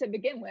have been to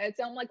begin with.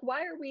 So I'm like,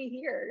 why are we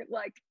here?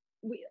 Like,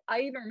 I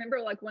even remember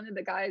like one of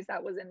the guys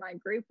that was in my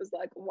group was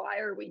like, why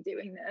are we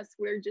doing this?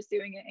 We're just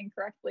doing it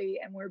incorrectly.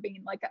 And we're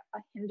being like a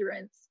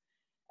hindrance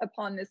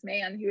upon this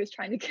man who is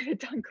trying to get it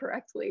done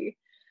correctly.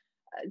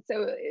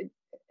 So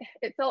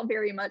it felt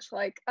very much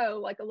like, oh,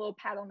 like a little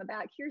pat on the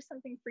back. Here's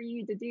something for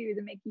you to do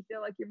to make you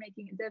feel like you're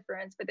making a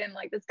difference. But then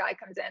like this guy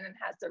comes in and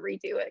has to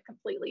redo it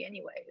completely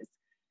anyways.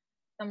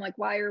 I'm like,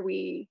 why are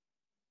we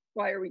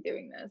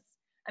doing this?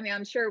 I mean,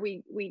 I'm sure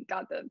we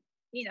got the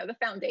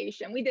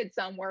foundation. We did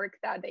some work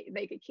that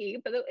they could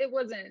keep, but it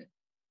wasn't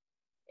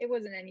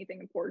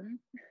anything important.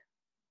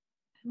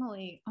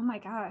 Emily, oh my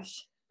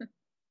gosh.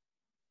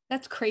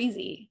 That's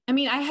crazy. I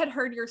mean, I had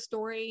heard your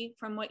story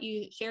from what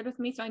you shared with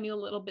me, so I knew a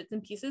little bits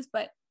and pieces,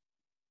 but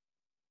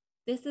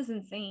this is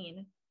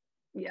insane.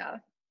 Yeah.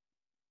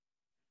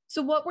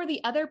 So what were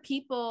the other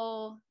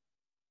people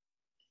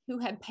who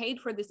had paid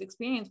for this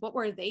experience? What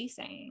were they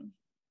saying?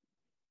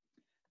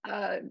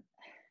 I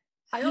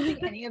don't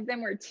think any of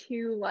them were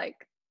too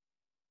like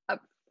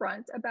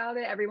upfront about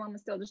it. Everyone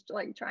was still just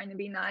like trying to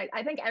be nice.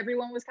 I think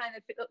everyone was kind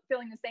of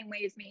feeling the same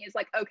way as me. It's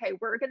like, okay,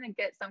 we're going to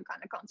get some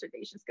kind of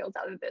conservation skills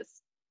out of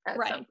this at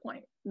some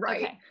point,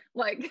 right? Okay.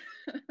 Like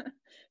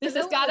this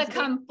has got to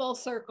come full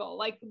circle.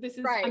 Like this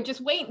is, right. I'm just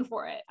waiting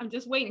for it. I'm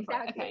just waiting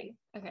for it.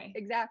 Okay.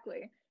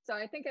 Exactly. So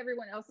I think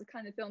everyone else is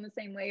kind of feeling the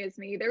same way as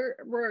me. There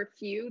were a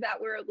few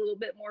that were a little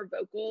bit more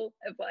vocal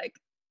of like,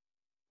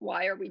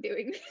 why are we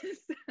doing this?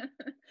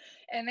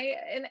 and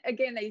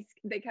again,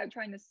 they kept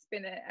trying to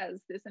spin it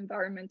as this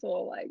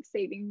environmental, like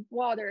saving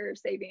water,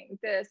 saving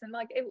this. And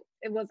like,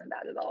 it wasn't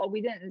that at all.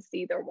 We didn't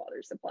see their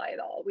water supply at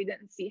all. We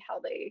didn't see how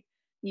they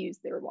use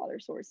their water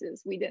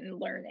sources. We didn't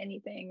learn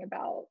anything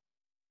about,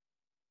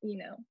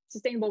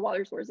 sustainable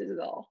water sources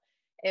at all.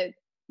 It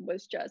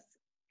was just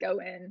go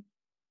in,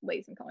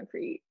 lay some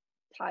concrete,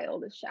 tile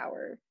the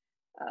shower,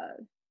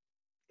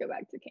 go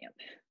back to camp.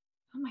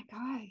 Oh my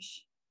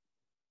gosh.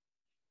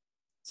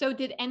 So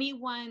did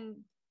anyone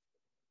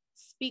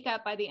speak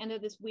up by the end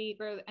of this week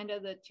or the end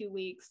of the 2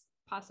 weeks,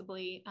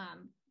 possibly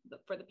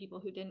for the people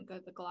who didn't go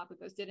to the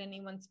Galapagos? Did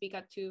anyone speak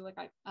up to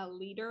like a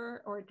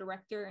leader or a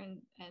director and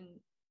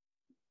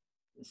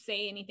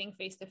say anything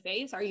face to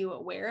face? Are you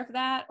aware of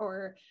that?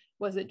 Or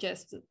was it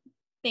just,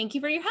 thank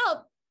you for your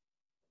help,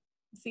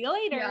 see you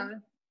later? Yeah,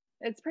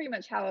 it's pretty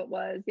much how it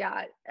was.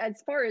 Yeah,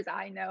 as far as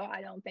I know,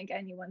 I don't think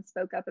anyone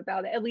spoke up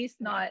about it, at least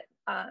not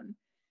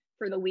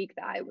for the week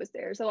that I was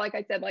there. So like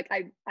I said, like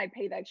I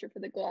paid extra for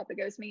the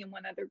Galapagos. Me and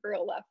one other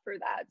girl left for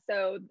that.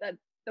 So that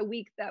the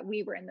week that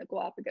we were in the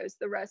Galapagos,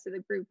 the rest of the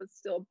group was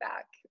still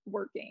back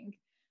working.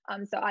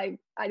 So I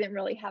didn't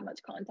really have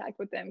much contact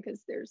with them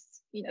because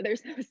there's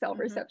no cell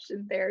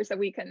reception there, so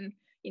we can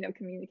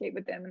communicate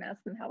with them and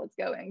ask them how it's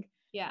going.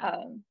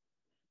 Yeah.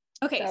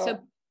 Okay, so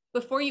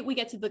before we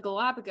get to the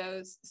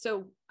Galapagos,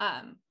 so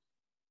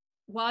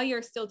while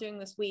you're still doing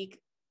this week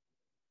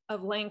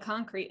of laying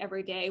concrete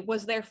every day,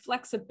 was there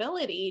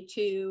flexibility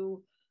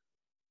to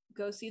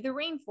go see the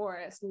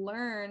rainforest,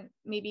 learn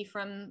maybe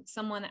from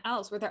someone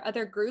else? Were there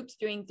other groups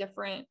doing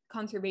different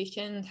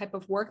conservation type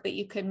of work that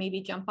you could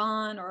maybe jump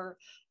on? Or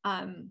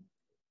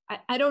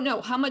I don't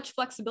know, how much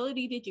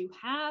flexibility did you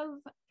have?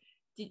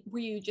 Were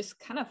you just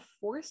kind of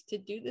forced to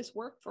do this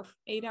work for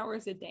 8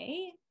 hours a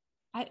day?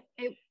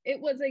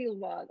 It was a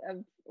lot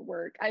of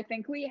work. I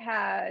think we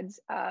had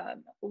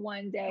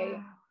one day.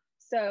 Wow.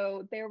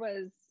 So there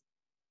was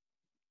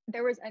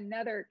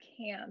another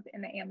camp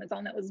in the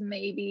Amazon that was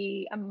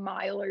maybe a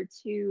mile or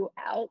two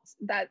out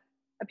that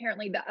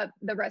apparently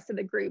the rest of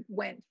the group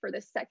went for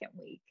the second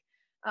week.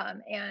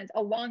 And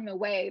along the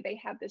way, they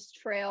have this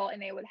trail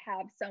and they would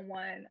have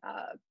someone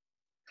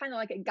kind of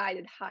like a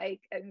guided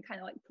hike and kind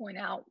of like point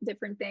out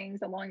different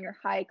things along your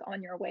hike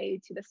on your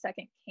way to the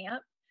second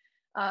camp.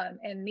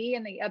 And me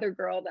and the other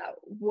girl that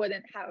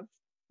wouldn't have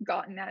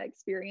gotten that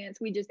experience,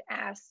 we just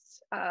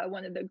asked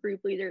one of the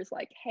group leaders,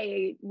 like,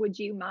 hey, would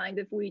you mind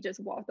if we just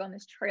walked on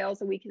this trail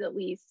so we could at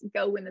least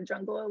go in the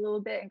jungle a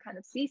little bit and kind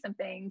of see some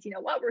things,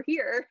 while we're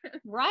here?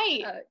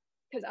 Right.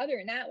 Because other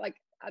than that, like,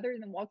 other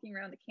than walking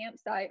around the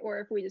campsite, or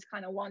if we just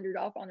kind of wandered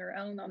off on our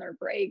own on our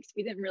breaks,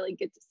 we didn't really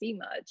get to see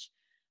much.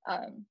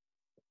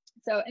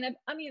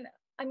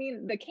 I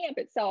mean, the camp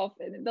itself,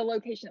 the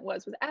location it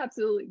was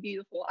absolutely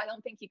beautiful. I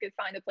don't think you could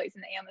find a place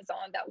in the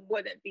Amazon that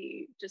wouldn't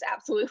be just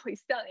absolutely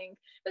stunning.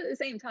 But at the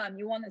same time,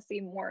 you want to see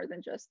more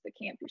than just the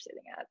camp you're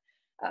sitting at.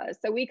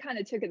 So we kind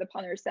of took it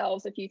upon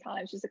ourselves a few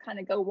times just to kind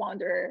of go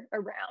wander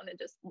around and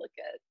just look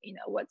at,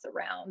 what's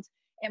around.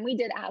 And we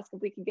did ask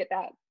if we could get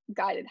that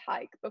guided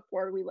hike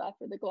before we left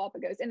for the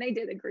Galapagos, and they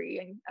did agree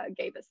and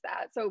gave us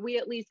that. So we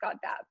at least got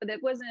that, but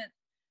it was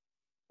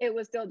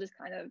still just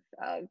kind of,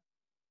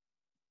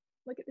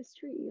 look at this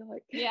tree,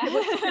 like, yeah.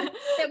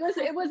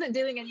 it wasn't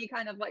doing any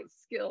kind of like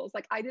skills.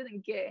 Like, I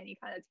didn't get any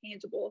kind of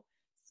tangible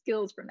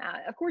skills from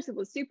that. Of course, it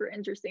was super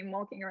interesting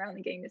walking around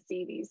and getting to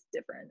see these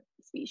different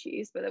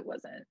species, but it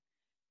wasn't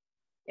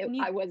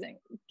I wasn't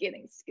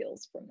getting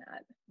skills from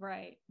that.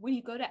 Right. When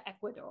you go to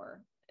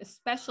Ecuador,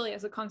 especially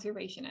as a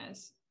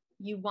conservationist,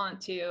 you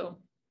want to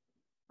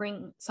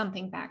bring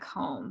something back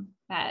home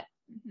that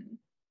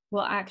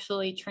will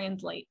actually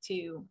translate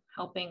to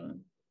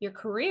helping your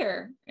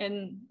career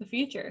in the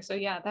future. So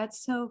yeah,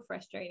 that's so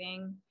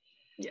frustrating.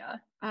 Yeah.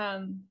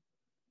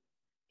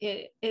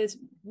 It is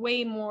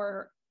way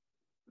more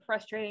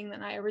frustrating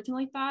than I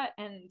originally thought.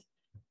 And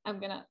I'm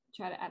gonna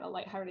try to add a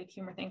lighthearted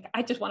humor thing.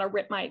 I just want to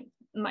rip my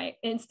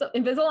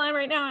Invisalign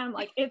right now. I'm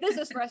like, if this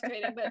is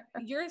frustrating, but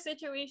your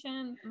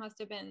situation must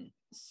have been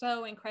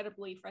so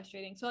incredibly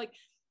frustrating. So like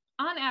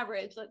on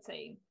average, let's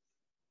say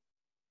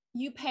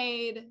you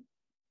paid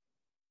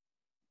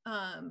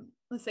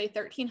let's say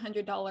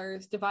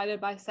 $1,300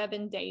 divided by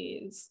 7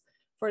 days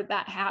for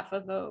that half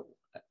of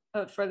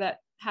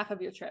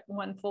your trip,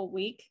 1 full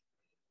week.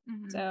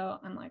 So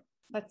I'm like,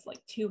 that's like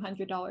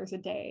 $200 a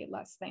day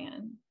less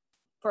than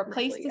for a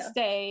place to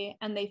stay,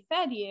 and they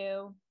fed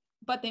you,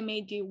 but they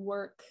made you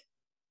work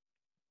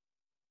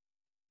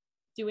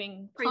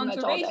doing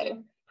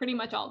conservation pretty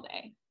much all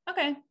day.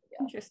 Okay,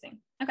 interesting.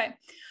 Okay.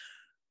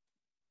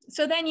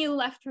 So then you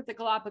left with the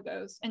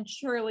Galapagos, and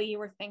surely you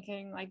were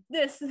thinking like,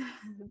 this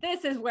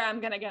is where I'm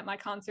going to get my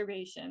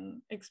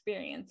conservation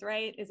experience,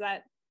 right? Is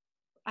that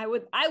I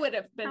would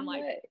have been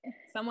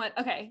somewhat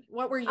okay.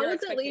 What were your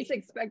expectations? I was at least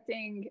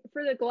expecting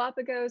for the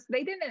Galapagos,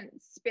 they didn't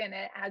spin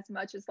it as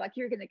much as like,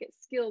 you're going to get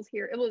skills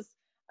here. It was,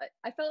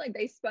 I felt like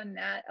they spun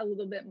that a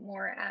little bit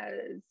more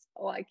as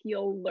like,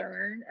 you'll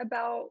learn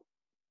about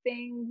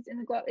things in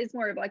the Galapagos. It's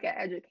more of like an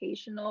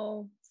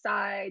educational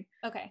side.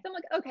 Okay. So I'm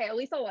like, okay, at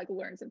least I'll like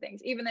learn some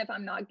things. Even if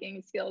I'm not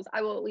gaining skills,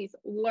 I will at least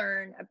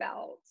learn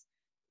about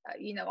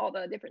all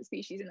the different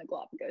species in the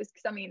Galapagos,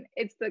 because I mean,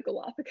 it's the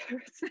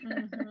Galapagos.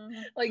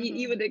 Like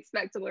you would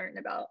expect to learn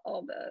about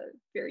all the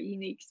very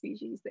unique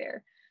species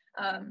there.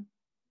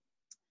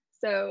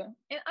 So,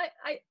 and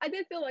I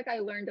did feel like I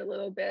learned a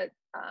little bit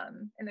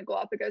in the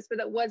Galapagos, but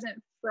it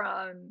wasn't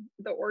from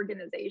the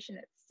organization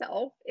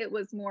itself. It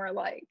was more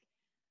like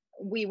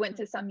we went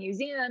to some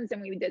museums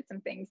and we did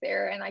some things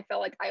there, and I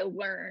felt like I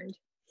learned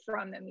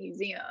from the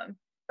museum,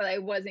 but I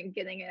wasn't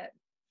getting it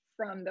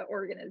from the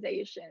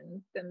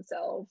organization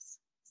themselves.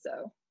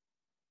 So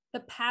the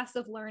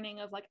passive learning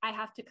of like, I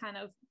have to kind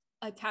of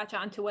attach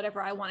on to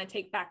whatever I want to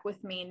take back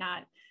with me,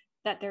 not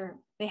that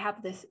they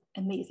have this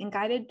amazing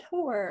guided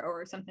tour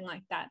or something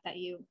like that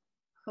you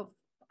hope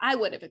I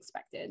would have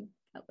expected,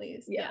 at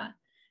least. Yeah.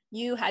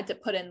 You had to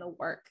put in the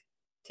work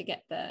to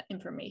get the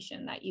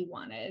information that you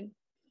wanted.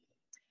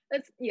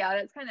 That's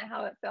kind of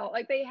how it felt.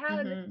 Like they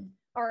had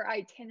our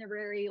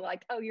itinerary,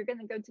 like, oh, you're going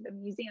to go to the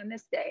museum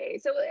this day.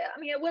 So, I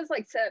mean, it was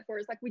like set for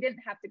us, like we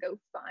didn't have to go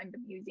find the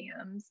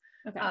museums.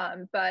 Okay.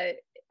 But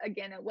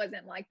again, it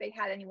wasn't like they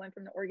had anyone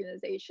from the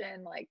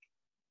organization, like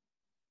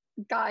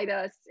guide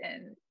us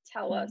and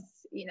tell us,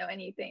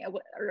 anything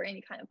or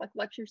any kind of like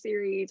lecture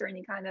series or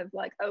any kind of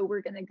like, oh,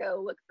 we're going to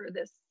go look for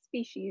this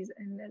species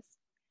in this,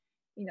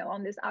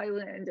 on this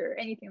island or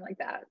anything like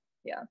that.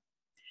 Yeah.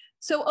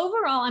 So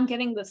overall, I'm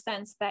getting the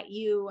sense that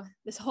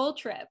this whole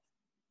trip,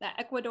 that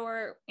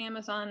Ecuador,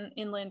 Amazon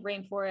inland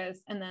rainforest,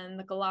 and then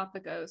the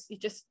Galapagos,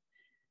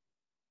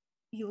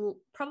 you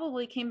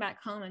probably came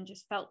back home and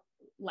just felt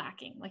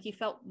lacking, like you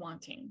felt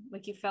wanting,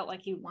 like you felt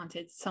like you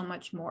wanted so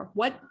much more.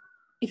 What,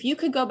 if you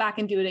could go back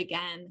and do it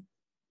again,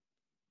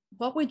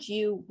 what would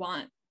you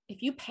want?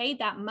 If you paid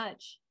that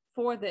much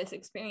for this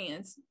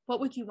experience, what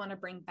would you want to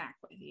bring back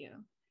with you?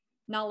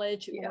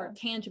 Knowledge or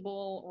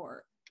tangible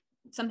or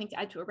something to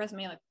add to a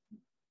resume? Like,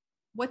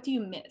 what do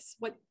you miss?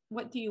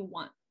 What do you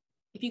want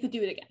if you could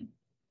do it again?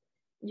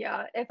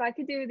 Yeah, if I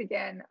could do it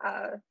again,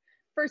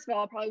 first of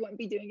all, I probably wouldn't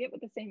be doing it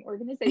with the same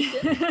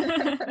organization.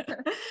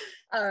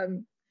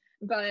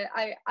 But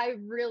I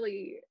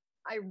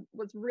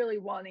was really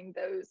wanting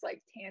those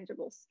like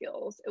tangible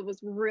skills. It was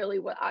really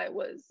what I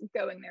was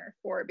going there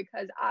for,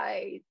 because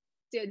I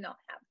did not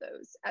have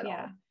those at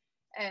all.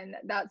 And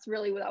that's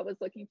really what I was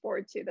looking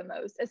forward to the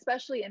most,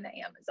 especially in the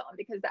Amazon,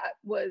 because that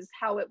was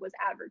how it was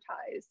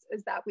advertised,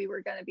 is that we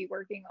were going to be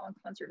working on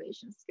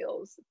conservation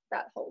skills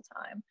that whole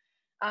time.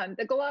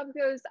 The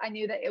Galapagos, I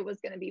knew that it was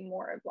going to be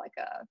more of like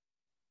a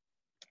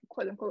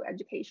quote unquote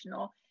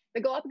educational.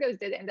 The Galapagos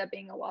did end up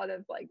being a lot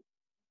of like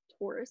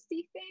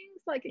touristy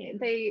things. Like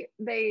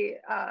they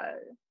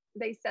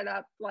set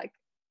up like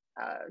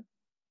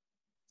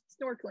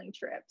snorkeling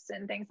trips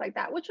and things like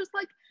that, which was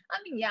like, I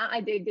mean, yeah,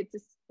 I did get to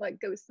like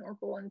go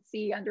snorkel and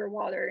see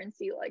underwater and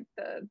see like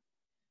the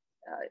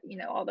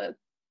all the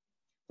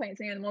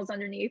plants and animals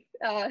underneath,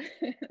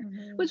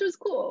 which was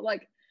cool.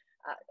 Like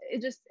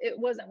it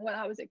wasn't what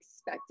I was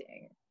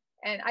expecting.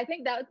 And I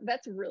think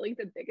that's really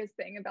the biggest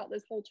thing about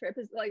this whole trip,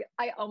 is like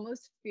I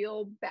almost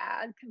feel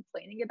bad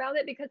complaining about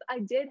it, because I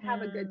did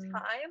have a good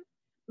time,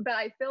 but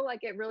I feel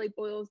like it really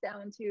boils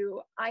down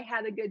to I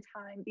had a good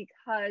time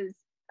because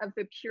of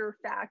the pure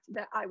fact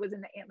that I was in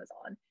the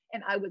Amazon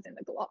and I was in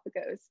the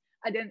Galapagos.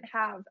 I didn't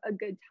have a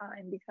good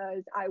time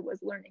because I was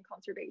learning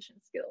conservation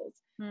skills,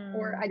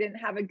 or I didn't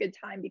have a good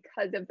time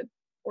because of the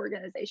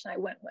organization I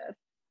went with.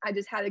 I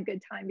just had a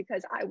good time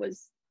because I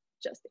was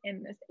just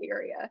in this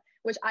area,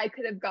 which I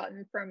could have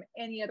gotten from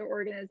any other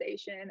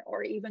organization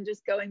or even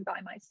just going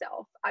by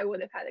myself. I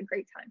would have had a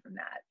great time from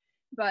that.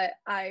 But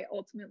I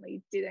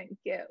ultimately didn't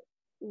get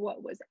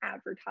what was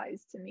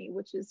advertised to me,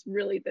 which is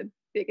really the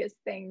biggest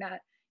thing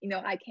that, you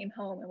know, I came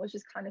home and was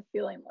just kind of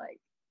feeling like,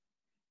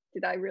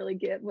 did I really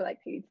get what I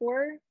paid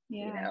for?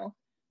 Yeah. You know?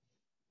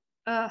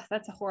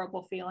 That's a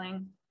horrible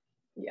feeling.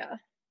 Yeah.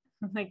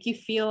 Like you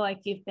feel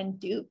like you've been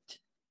duped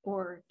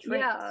or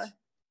tricked.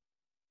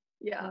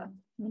 Yeah.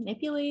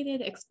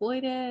 Manipulated,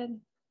 exploited.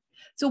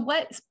 So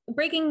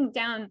breaking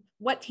down,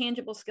 what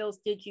tangible skills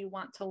did you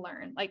want to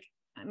learn? Like,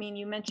 I mean,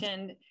 you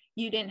mentioned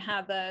you didn't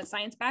have the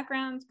science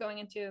background going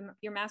into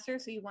your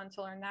master's, so you wanted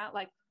to learn that.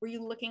 Like, were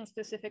you looking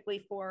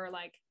specifically for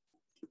like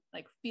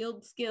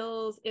field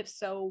skills? If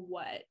so,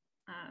 what,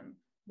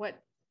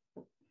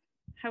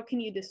 how can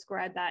you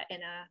describe that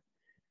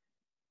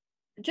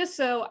just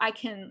so I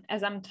can,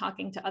 as I'm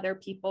talking to other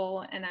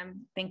people and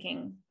I'm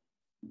thinking,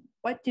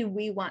 what do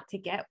we want to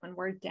get when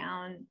we're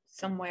down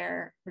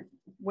somewhere,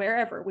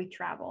 wherever we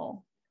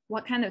travel?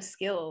 What kind of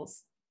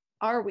skills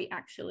are we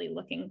actually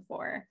looking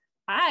for?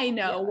 I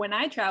know when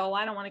I travel,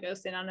 I don't want to go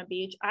sit on a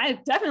beach. I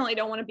definitely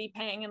don't want to be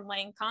paying and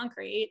laying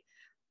concrete.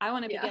 I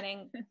want to be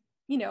getting,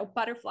 you know,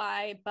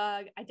 butterfly,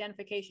 bug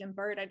identification,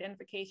 bird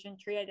identification,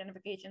 tree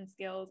identification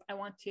skills. I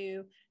want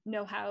to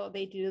know how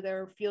they do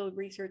their field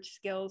research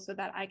skills so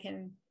that I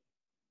can,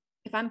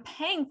 if I'm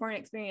paying for an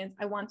experience,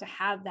 I want to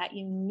have that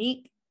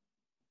unique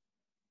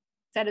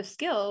set of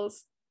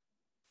skills.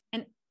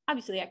 And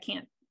obviously I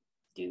can't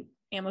do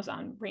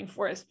Amazon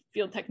rainforest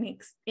field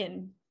techniques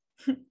in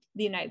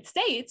the United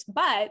States,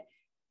 but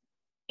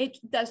it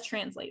does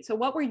translate. So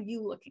what were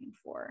you looking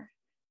for?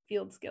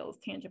 Field skills,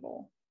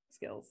 tangible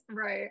skills.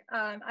 Right.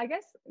 I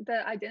guess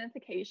the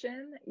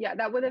identification,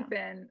 that would have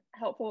been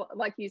helpful.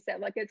 Like you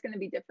said, like it's going to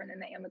be different in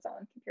the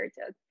Amazon compared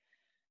to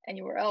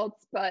anywhere else,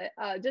 but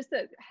just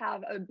to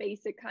have a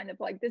basic kind of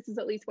like, this is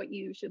at least what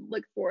you should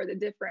look for, the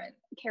different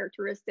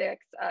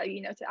characteristics,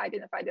 you know, to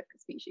identify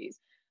different species.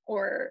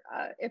 Or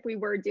if we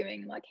were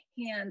doing like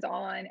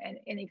hands-on and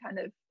any kind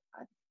of,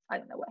 I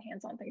don't know what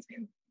hands-on things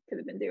we could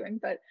have been doing,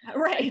 but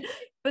right.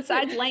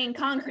 Besides laying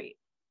concrete.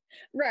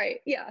 Right.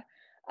 Yeah.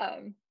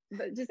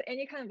 But just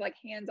any kind of like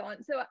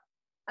hands-on. So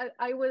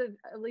I would have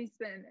at least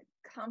been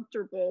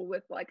comfortable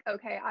with like,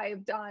 okay,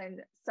 I've done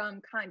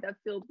some kind of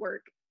field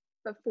work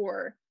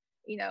before,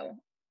 you know,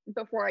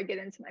 before I get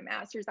into my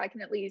master's. I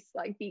can at least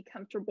like be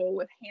comfortable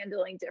with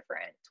handling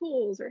different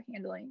tools or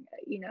handling,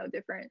 you know,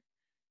 different,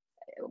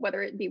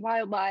 whether it be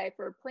wildlife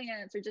or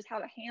plants or just how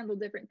to handle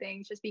different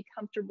things, just be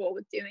comfortable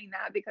with doing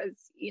that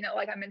because, you know,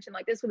 like I mentioned,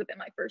 like this would have been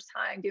my first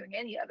time doing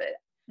any of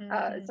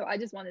it. So I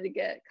just wanted to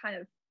get kind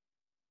of,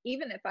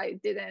 even if I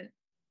didn't,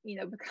 you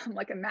know, become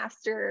like a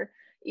master,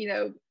 you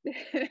know,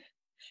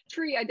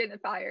 tree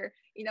identifier,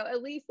 you know,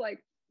 at least like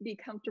be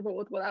comfortable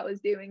with what I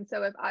was doing.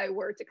 So if I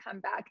were to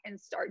come back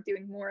and start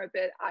doing more of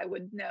it, I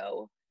would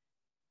know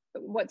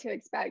what to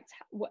expect,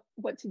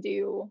 what to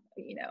do,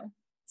 you know,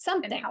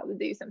 something, and how to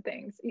do some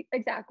things.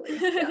 Exactly.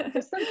 Yeah,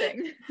 just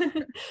something.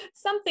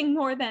 Something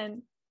more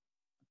than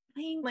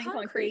laying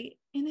concrete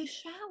in a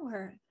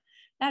shower.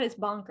 That is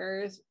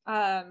bonkers.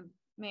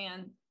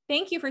 Man,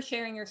 thank you for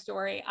sharing your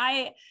story.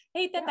 I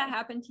hate that that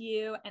happened to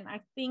you. And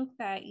I think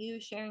that you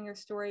sharing your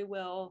story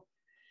will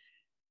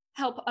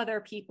help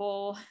other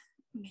people,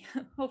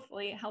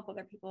 hopefully help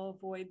other people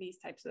avoid these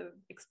types of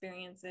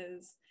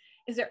experiences.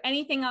 Is there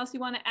anything else you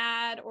want to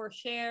add or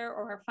share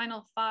or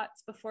final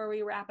thoughts before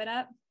we wrap it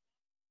up?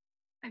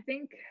 I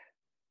think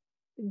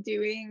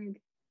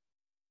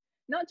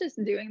not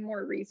just doing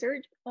more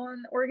research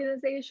on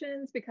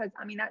organizations, because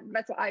I mean,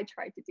 that's what I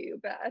tried to do,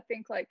 but I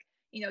think like,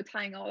 you know,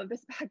 tying all of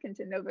this back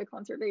into Nova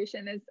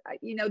Conservation is,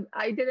 you know,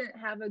 I didn't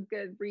have a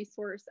good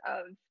resource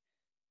of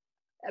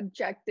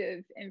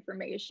objective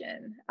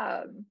information.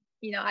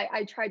 You know,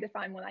 I tried to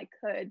find what I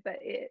could, but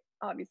it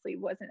obviously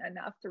wasn't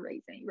enough to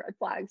raise any red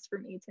flags for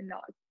me to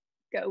not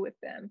go with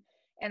them.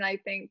 And I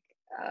think,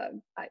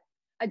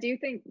 I do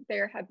think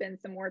there have been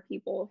some more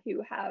people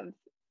who have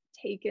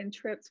taken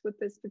trips with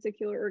this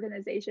particular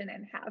organization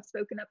and have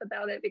spoken up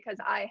about it, because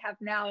I have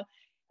now,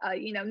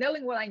 you know,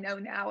 knowing what I know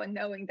now and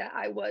knowing that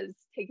I was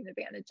taken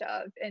advantage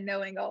of and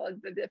knowing all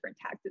of the different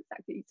tactics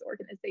that these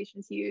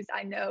organizations use,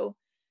 I know,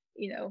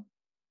 you know,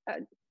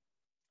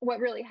 what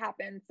really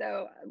happened.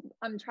 So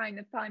I'm trying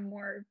to find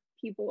more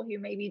people who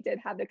maybe did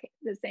have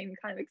the same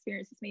kind of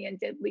experience as me and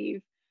did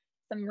leave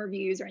some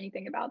reviews or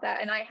anything about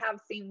that. And I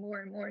have seen more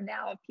and more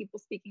now of people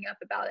speaking up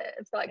about it.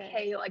 It's like,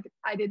 hey, like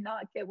I did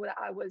not get what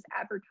I was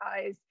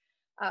advertised.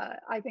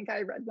 I think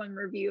I read one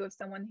review of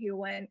someone who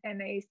went and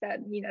they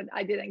said, you know,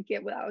 I didn't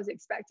get what I was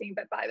expecting,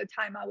 but by the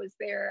time I was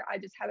there, I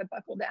just had to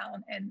buckle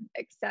down and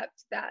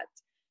accept that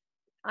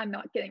I'm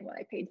not getting what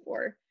I paid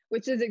for,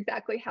 which is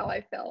exactly how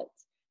I felt.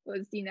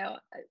 Was, you know,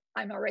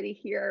 I'm already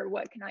here.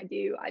 What can I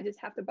do? I just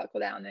have to buckle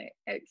down and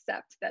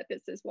accept that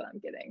this is what I'm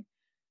getting.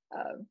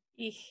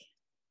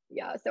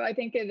 Yeah, so I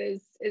think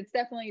it's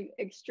definitely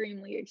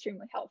extremely,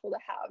 extremely helpful to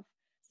have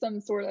some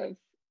sort of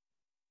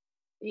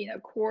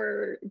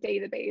core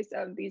database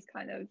of these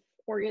kind of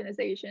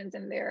organizations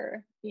and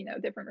their,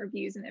 different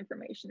reviews and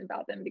information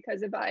about them.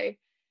 Because if I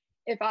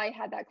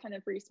had that kind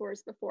of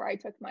resource before I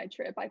took my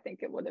trip, I think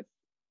it would have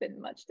been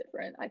much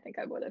different. I think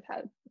I would have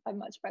had a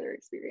much better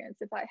experience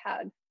if I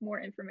had more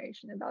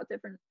information about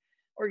different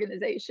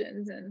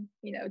organizations and,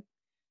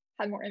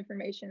 had more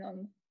information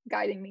on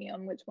guiding me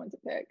on which one to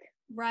pick.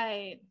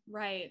 Right.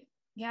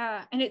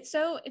 Yeah. And it's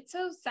so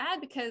sad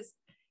because,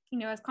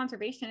 as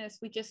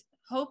conservationists, we just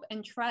hope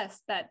and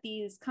trust that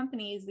these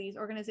companies, these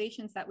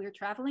organizations that we're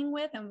traveling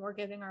with and we're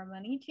giving our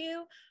money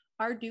to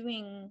are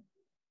doing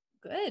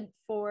good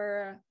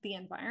for the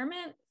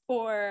environment,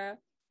 for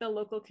the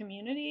local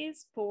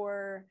communities,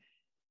 for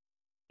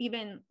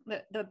even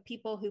the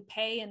people who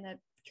pay and the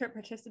trip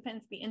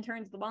participants, the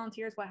interns, the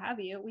volunteers, what have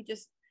you.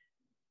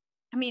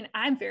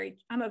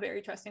 I'm a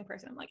very trusting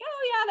person. I'm like,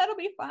 oh yeah, that'll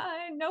be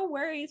fine, no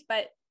worries.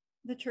 But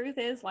the truth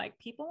is, like,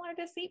 people are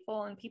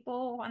deceitful and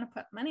people want to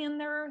put money in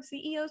their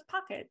CEOs'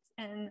 pockets,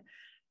 and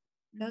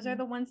those are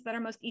the ones that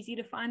are most easy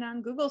to find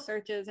on Google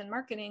searches and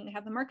marketing. They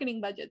have the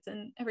marketing budgets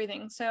and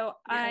everything. So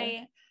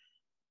yeah.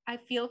 I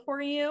feel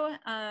for you.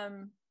 I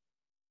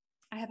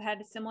have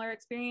had similar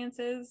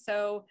experiences.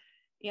 So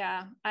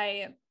yeah,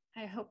 I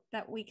hope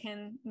that we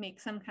can make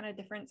some kind of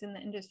difference in the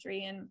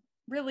industry and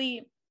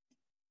really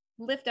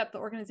lift up the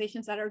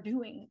organizations that are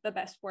doing the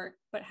best work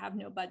but have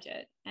no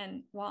budget,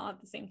 and while at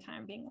the same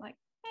time being like,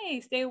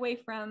 hey, stay away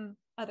from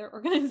other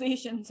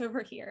organizations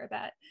over here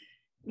that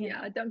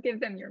don't give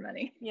them your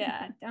money.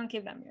 Don't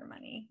give them your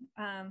money.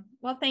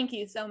 Well, thank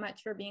you so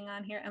much for being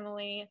on here,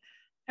 Emily.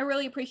 I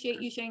really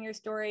appreciate you sharing your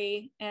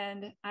story,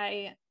 and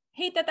I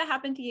hate that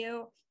happened to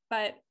you,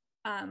 but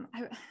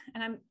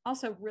I'm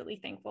also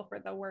really thankful for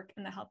the work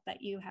and the help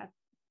that you have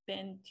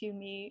been to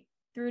me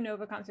through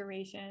Nova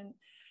Conservation.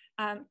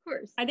 Of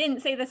course. I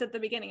didn't say this at the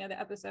beginning of the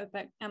episode,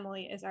 but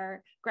Emily is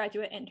our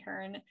graduate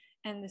intern,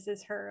 and this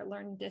is her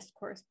Learn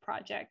Discourse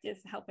project,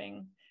 is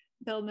helping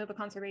build Nova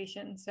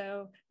Conservation.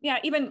 So yeah,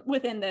 even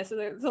within this,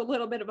 there's a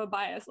little bit of a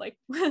bias. Like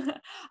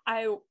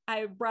I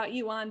brought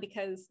you on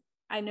because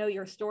I know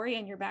your story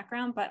and your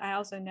background, but I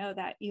also know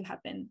that you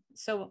have been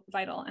so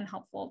vital and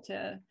helpful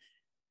to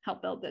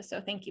help build this. So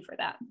thank you for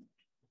that.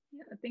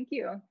 Yeah, thank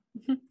you.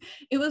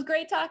 It was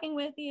great talking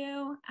with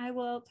you. I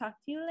will talk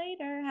to you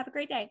later. Have a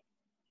great day.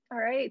 All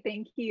right.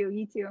 Thank you.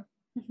 You too.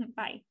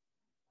 Bye.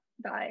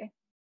 Bye.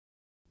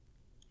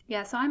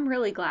 Yeah, so I'm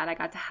really glad I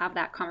got to have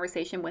that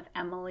conversation with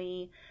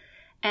Emily.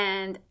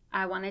 And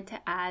I wanted to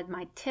add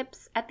my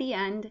tips at the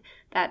end,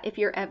 that if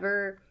you're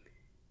ever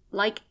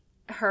like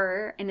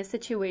her in a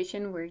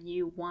situation where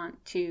you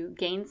want to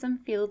gain some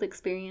field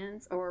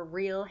experience or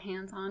real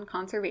hands-on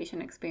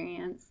conservation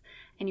experience,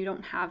 and you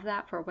don't have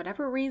that for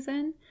whatever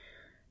reason,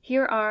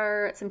 here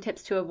are some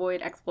tips to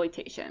avoid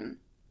exploitation.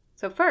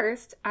 So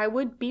first, I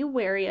would be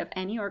wary of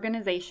any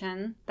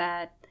organization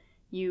that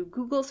you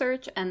Google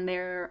search and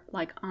they're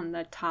like on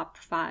the top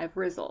 5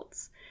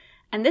 results.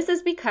 And this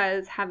is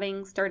because,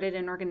 having started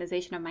an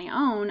organization of my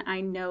own,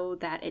 I know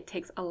that it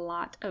takes a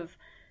lot of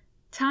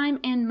time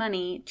and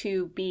money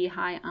to be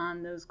high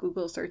on those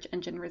Google search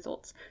engine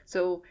results.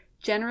 So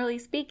generally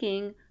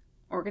speaking,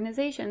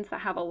 organizations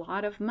that have a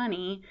lot of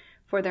money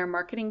for their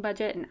marketing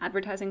budget and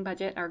advertising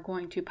budget are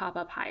going to pop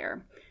up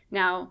higher.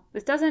 Now,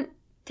 this doesn't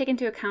take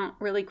into account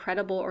really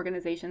credible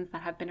organizations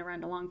that have been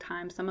around a long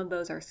time. Some of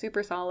those are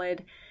super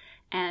solid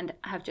and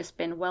have just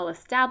been well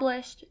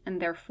established,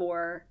 and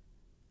therefore,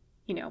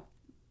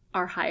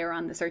 are higher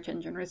on the search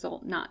engine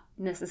result, not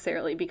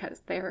necessarily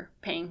because they're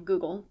paying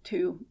Google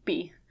to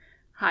be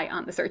high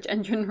on the search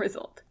engine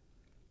result.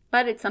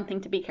 But it's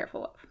something to be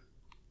careful of.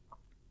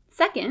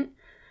 Second,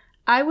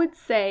 I would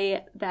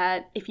say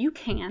that if you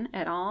can if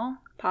at all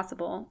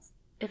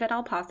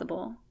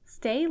possible,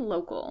 stay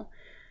local.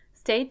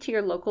 Stay to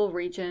your local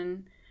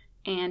region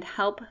and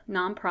help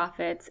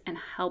nonprofits and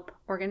help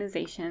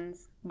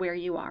organizations where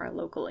you are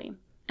locally.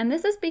 And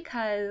this is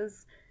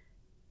because,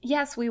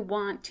 yes, we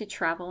want to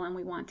travel and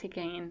we want to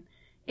gain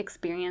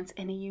experience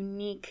in a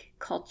unique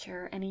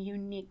culture and a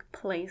unique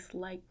place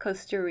like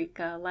Costa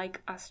Rica,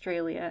 like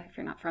Australia, if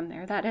you're not from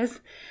there, that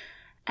is.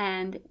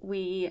 And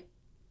we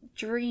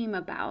dream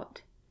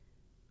about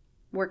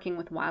working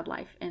with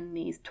wildlife in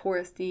these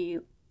touristy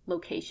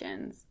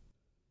locations.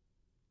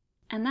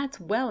 And that's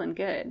well and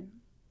good.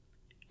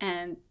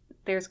 And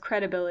there's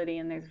credibility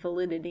and there's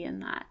validity in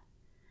that.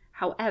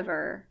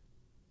 However,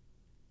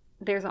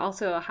 there's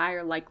also a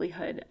higher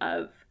likelihood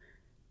of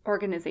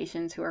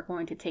organizations who are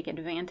going to take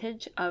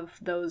advantage of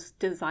those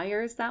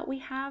desires that we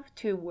have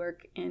to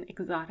work in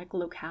exotic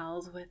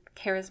locales with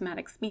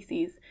charismatic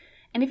species.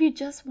 And if you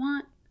just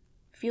want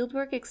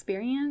fieldwork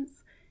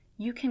experience,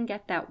 you can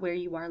get that where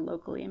you are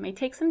locally. It may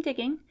take some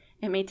digging,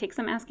 it may take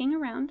some asking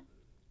around,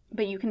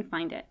 but you can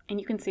find it and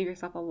you can save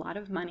yourself a lot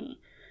of money.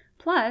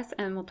 Plus,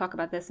 and we'll talk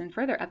about this in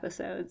further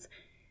episodes,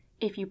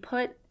 if you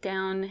put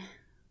down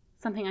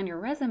something on your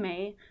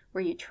resume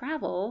where you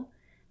travel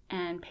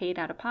and paid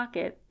out of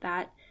pocket,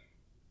 that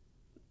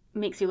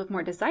makes you look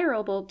more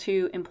desirable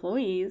to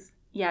employees,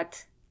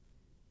 yet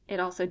it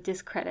also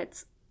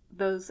discredits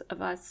those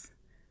of us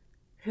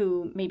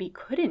who maybe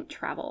couldn't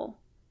travel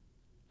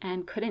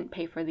and couldn't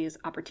pay for these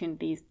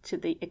opportunities to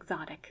the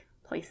exotic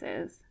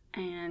places,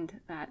 and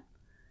that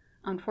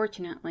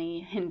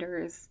unfortunately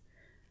hinders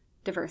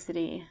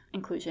diversity,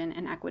 inclusion,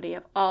 and equity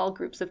of all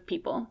groups of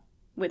people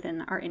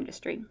within our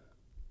industry.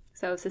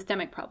 So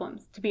systemic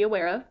problems to be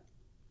aware of.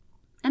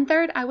 And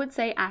third, I would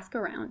say ask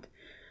around.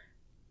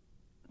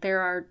 There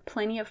are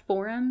plenty of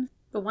forums.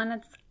 The one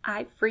that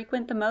I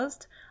frequent the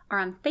most are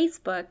on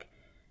Facebook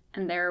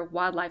and their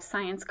Wildlife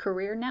Science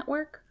Career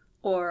Network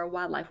or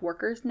Wildlife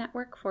Workers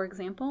Network, for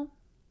example.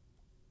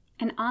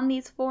 And on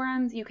these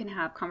forums, you can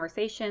have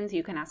conversations,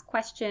 you can ask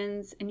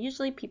questions, and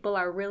usually people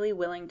are really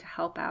willing to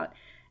help out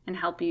and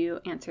help you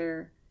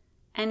answer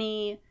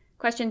any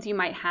questions you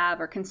might have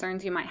or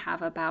concerns you might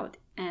have about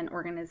an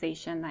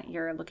organization that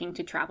you're looking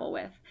to travel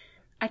with.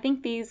 I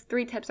think these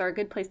 3 tips are a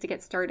good place to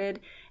get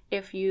started.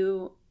 If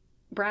you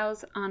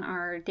browse on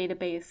our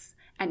database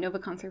at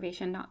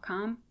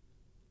novaconservation.com,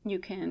 you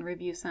can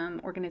review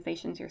some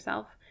organizations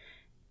yourself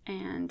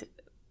and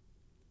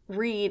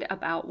read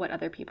about what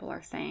other people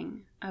are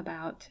saying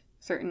about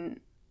certain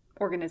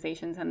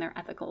organizations and their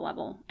ethical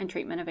level and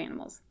treatment of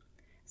animals.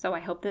 So I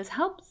hope this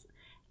helps.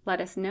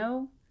 Let us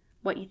know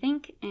what you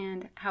think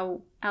and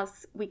how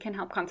else we can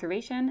help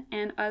conservation.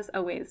 And as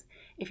always,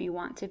 if you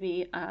want to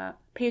be a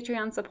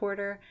Patreon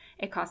supporter,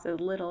 it costs as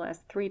little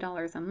as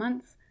 $3 a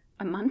month,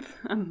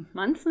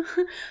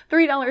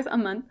 $3 a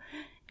month.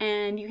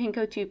 And you can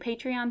go to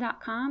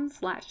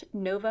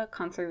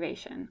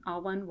patreon.com/novaconservation,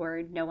 all one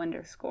word, no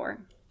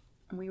underscore.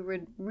 We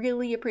would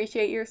really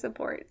appreciate your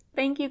support.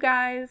 Thank you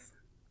guys.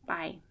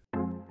 Bye.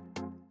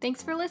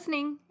 Thanks for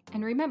listening.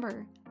 And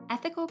remember,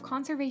 ethical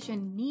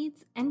conservation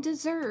needs and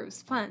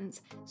deserves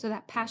funds so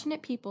that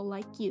passionate people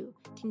like you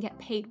can get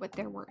paid what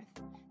they're worth.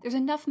 There's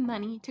enough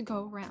money to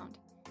go around.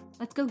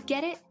 Let's go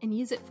get it and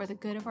use it for the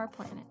good of our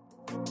planet.